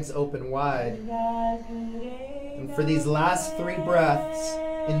the legs open wide. And for these last 3 breaths,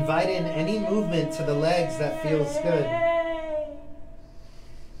 invite in any movement to the legs that feels good.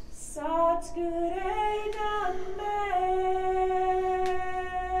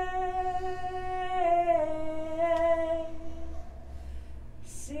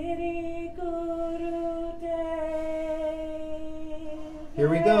 Here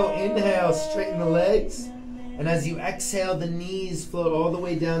we go. Inhale, straighten the legs. And as you exhale, the knees float all the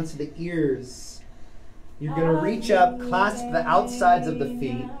way down to the ears. You're going to reach up, clasp the outsides of the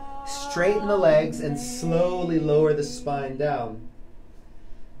feet, straighten the legs, and slowly lower the spine down.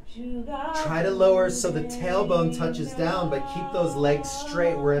 Try to lower so the tailbone touches down, but keep those legs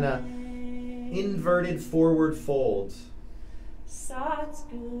straight. We're in a inverted forward fold.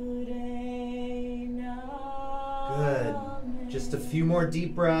 Good. Just a few more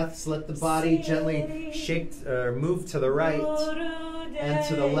deep breaths. Let the body gently shake or move to the right and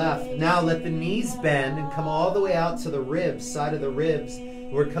to the left. Now let the knees bend and come all the way out to the ribs, side of the ribs.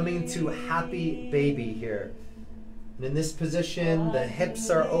 We're coming to happy baby here. And in this position, the hips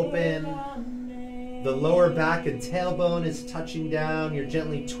are open. The lower back and tailbone is touching down. You're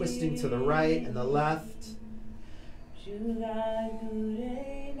gently twisting to the right and the left.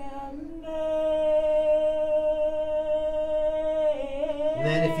 And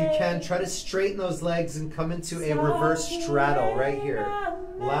then if you can, try to straighten those legs and come into a reverse straddle right here.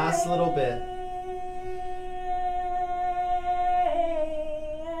 Last little bit.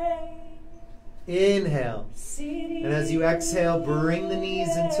 Inhale. And as you exhale, bring the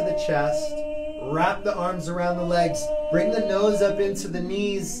knees into the chest. Wrap the arms around the legs. Bring the nose up into the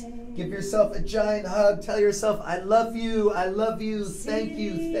knees. Give yourself a giant hug. Tell yourself, I love you, I love you, thank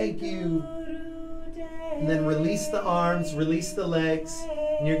you, thank you. And then release the arms, release the legs.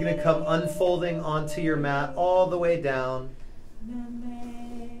 And you're going to come unfolding onto your mat all the way down.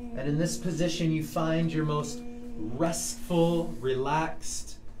 And in this position, you find your most restful,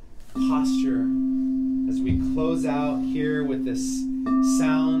 relaxed posture as we close out here with this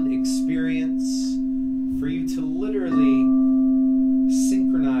sound experience for you to literally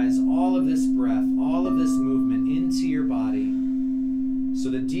synchronize all of this breath, all of this movement into your body. So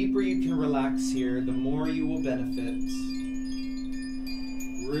the deeper you can relax here, the more you will benefit.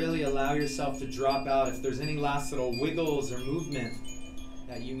 Really allow yourself to drop out. If there's any last little wiggles or movement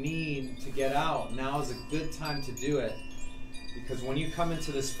that you need to get out, now is a good time to do it. Because when you come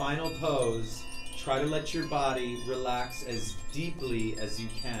into this final pose, try to let your body relax as deeply as you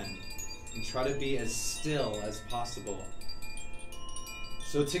can. And try to be as still as possible.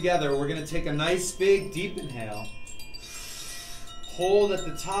 So together, we're going to take a nice big deep inhale. Hold at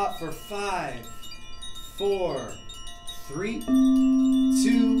the top for 5, 4, 3,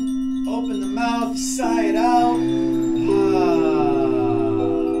 2, open the mouth, sigh it out.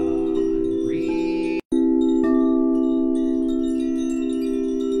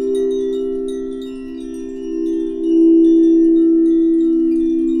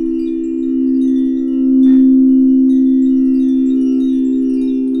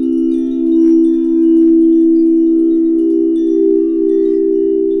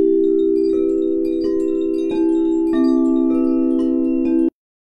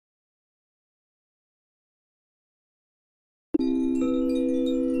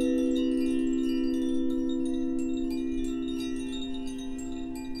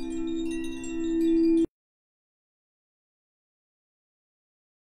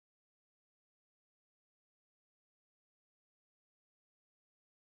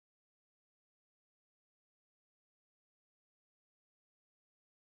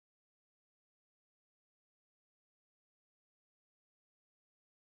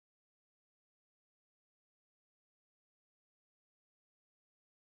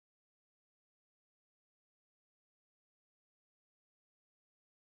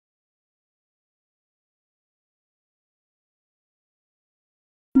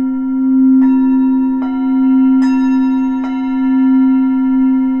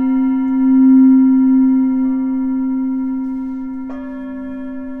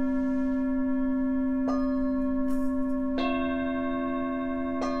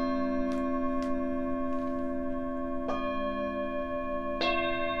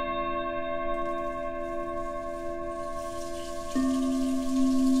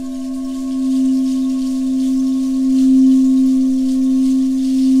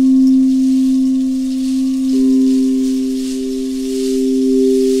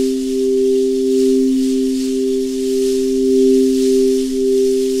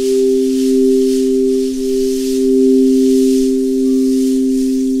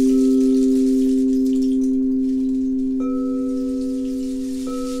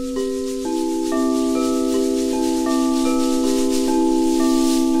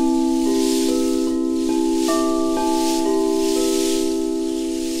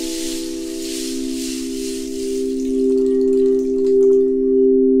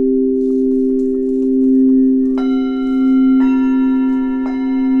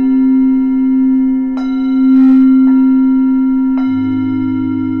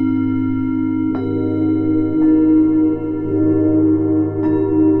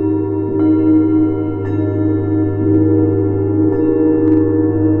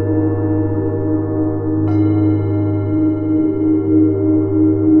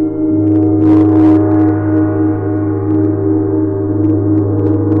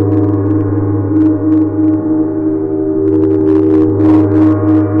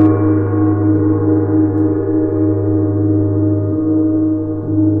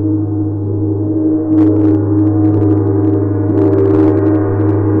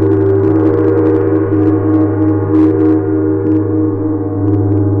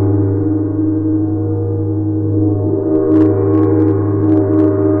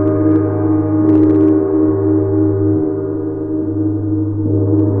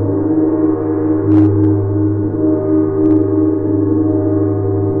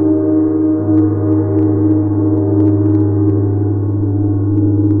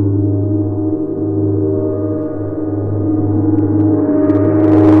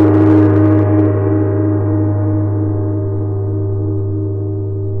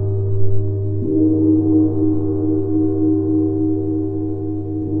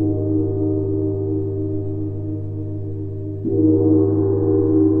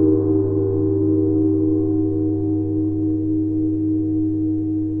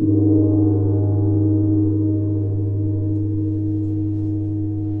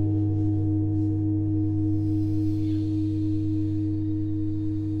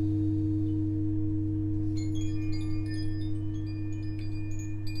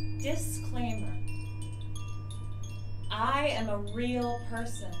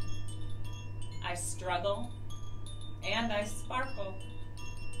 person. I struggle and I sparkle.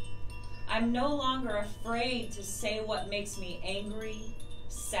 I'm no longer afraid to say what makes me angry,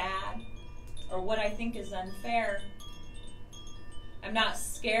 sad, or what I think is unfair. I'm not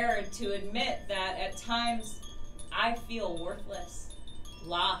scared to admit that at times I feel worthless,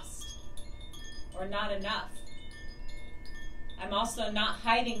 lost, or not enough. I'm also not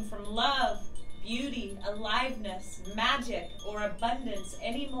hiding from love, beauty, aliveness, magic, or abundance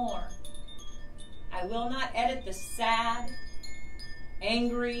anymore. I will not edit the sad,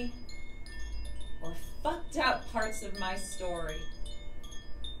 angry, or fucked up parts of my story,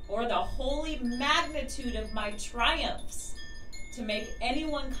 or the holy magnitude of my triumphs to make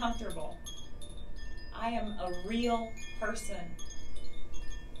anyone comfortable. I am a real person.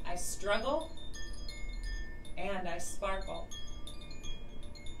 I struggle and I sparkle.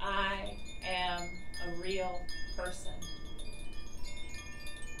 I am a real person.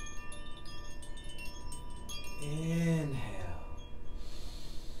 Inhale.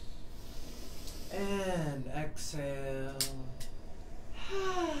 And exhale.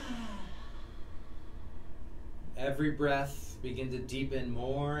 Every breath, begin to deepen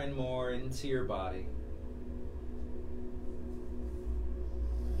more and more into your body.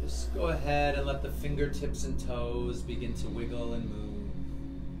 Just go ahead and let the fingertips and toes begin to wiggle and move.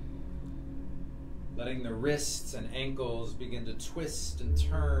 Letting the wrists and ankles begin to twist and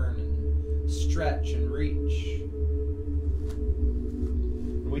turn and stretch and reach.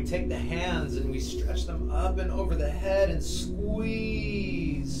 We take the hands and we stretch them up and over the head and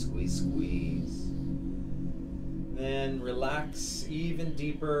squeeze, squeeze, squeeze. Then relax even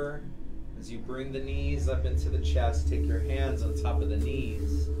deeper as you bring the knees up into the chest. Take your hands on top of the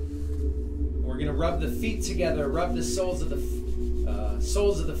knees. We're going to rub the feet together, rub the soles of the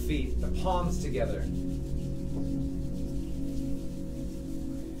feet, the palms together.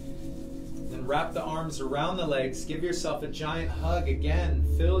 Wrap the arms around the legs. Give yourself a giant hug again.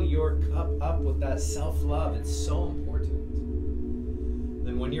 Fill your cup up with that self-love. It's so important.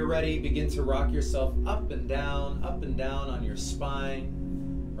 Then when you're ready, begin to rock yourself up and down on your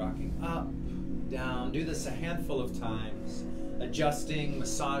spine. Rocking up, down. Do this a handful of times. Adjusting,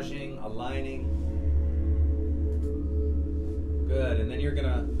 massaging, aligning. Good. And then you're going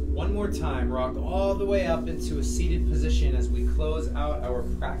to, one more time, rock all the way up into a seated position as we close out our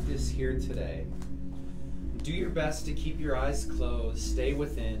practice here today. Do your best to keep your eyes closed, stay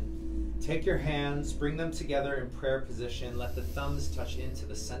within. Take your hands, bring them together in prayer position. Let the thumbs touch into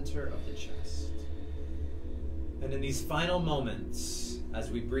the center of the chest. And in these final moments, as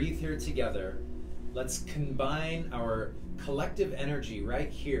we breathe here together, let's combine our collective energy right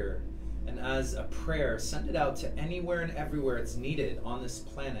here. And as a prayer, send it out to anywhere and everywhere it's needed on this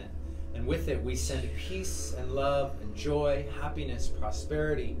planet. And with it, we send peace and love and joy, happiness,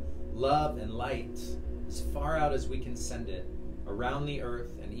 prosperity, love and light as far out as we can send it, around the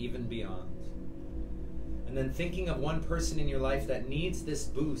earth and even beyond. And then thinking of one person in your life that needs this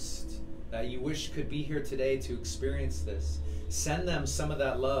boost, that you wish could be here today to experience this, send them some of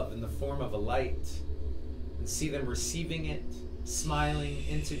that love in the form of a light and see them receiving it, smiling,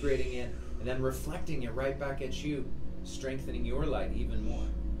 integrating it, and then reflecting it right back at you, strengthening your light even more.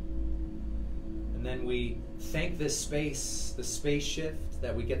 And then we thank this space, the space shift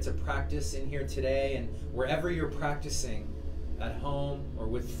that we get to practice in here today, and wherever you're practicing, at home or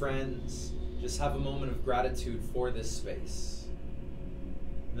with friends, just have a moment of gratitude for this space.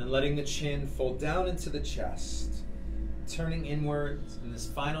 And then letting the chin fold down into the chest, turning inwards in this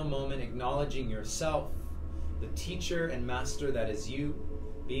final moment, acknowledging yourself, the teacher and master that is you,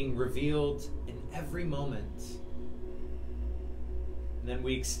 being revealed in every moment. And then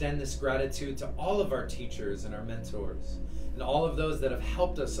we extend this gratitude to all of our teachers and our mentors, and all of those that have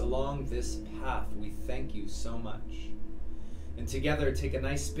helped us along this path. We thank you so much. And together, take a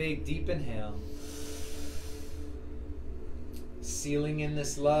nice big deep inhale, sealing in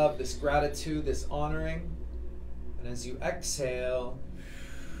this love, this gratitude, this honoring. And as you exhale,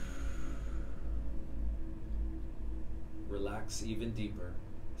 relax even deeper.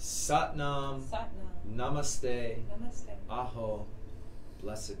 Sat Nam, Namaste, Namaste. Aho,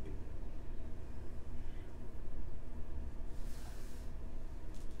 blessed be.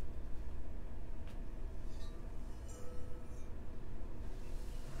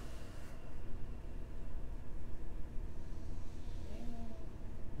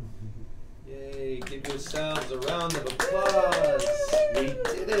 Yay, give yourselves a round of applause. We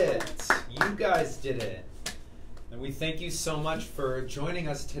did it. You guys did it. And we thank you so much for joining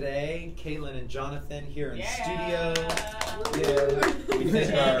us today, Caitlin and Jonathan here in the studio. Yeah. We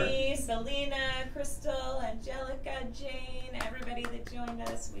thank Jenny, Selena, Crystal, Angelica, Jane, everybody that joined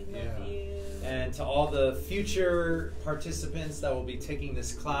us. We love you. And to all the future participants that will be taking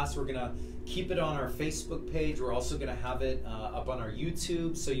this class, we're going to keep it on our Facebook page. We're also going to have it up on our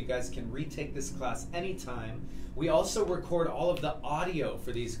YouTube so you guys can retake this class anytime. We also record all of the audio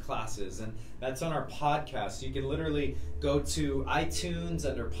for these classes, and that's on our podcast. So you can literally go to iTunes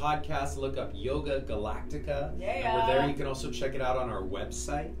under podcast, look up Yoga Galactica. And we're there. You can also check it out on our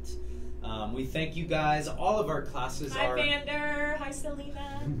website. We thank you guys. All of our classes Hi, Vander. Hi,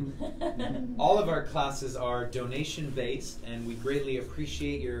 Selena. all of our classes are donation-based, and we greatly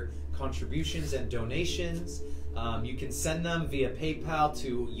appreciate your contributions and donations. You can send them via PayPal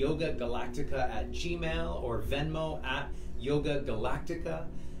to yogagalactica@gmail or Venmo @yogagalactica.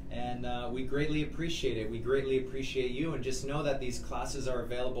 And we greatly appreciate it. We greatly appreciate you. And just know that these classes are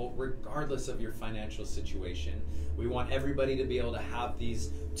available regardless of your financial situation. We want everybody to be able to have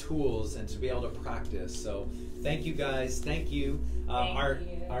these tools and to be able to practice. So thank you guys. Thank you. Our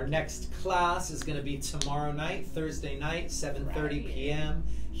next class is going to be tomorrow night, Thursday night, 7:30 p.m.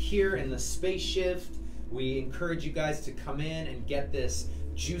 here in the Space Shift. We encourage you guys to come in and get this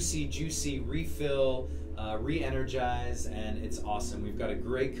juicy refill, re-energize, and it's awesome. We've got a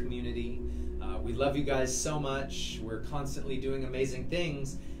great community. We love you guys so much. We're constantly doing amazing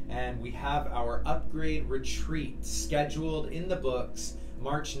things, and we have our upgrade retreat scheduled in the books,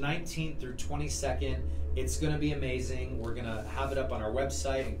 March 19th through 22nd. It's going to be amazing. We're going to have it up on our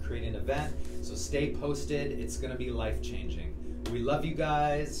website and create an event, so stay posted. It's going to be life-changing. We love you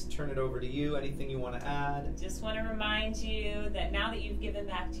guys. Turn it over to you. Anything you want to add? Just want to remind you that now that you've given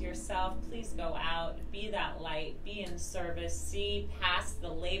back to yourself, please go out, be that light, be in service, see past the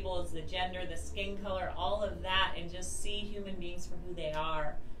labels, the gender, the skin color, all of that, and just see human beings for who they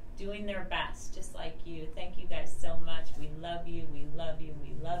are, doing their best, just like you. Thank you guys so much. We love you. We love you.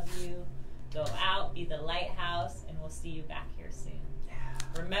 We love you. Go out, be the lighthouse, and we'll see you back here soon.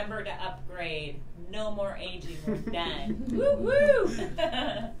 Remember to upgrade. No more aging. We're done. Woo woo!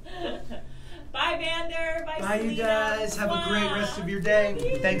 Bye, Vander. Bye, Bye, Selena. you guys. Have a great rest of your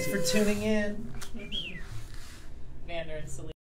day. Thanks for tuning in.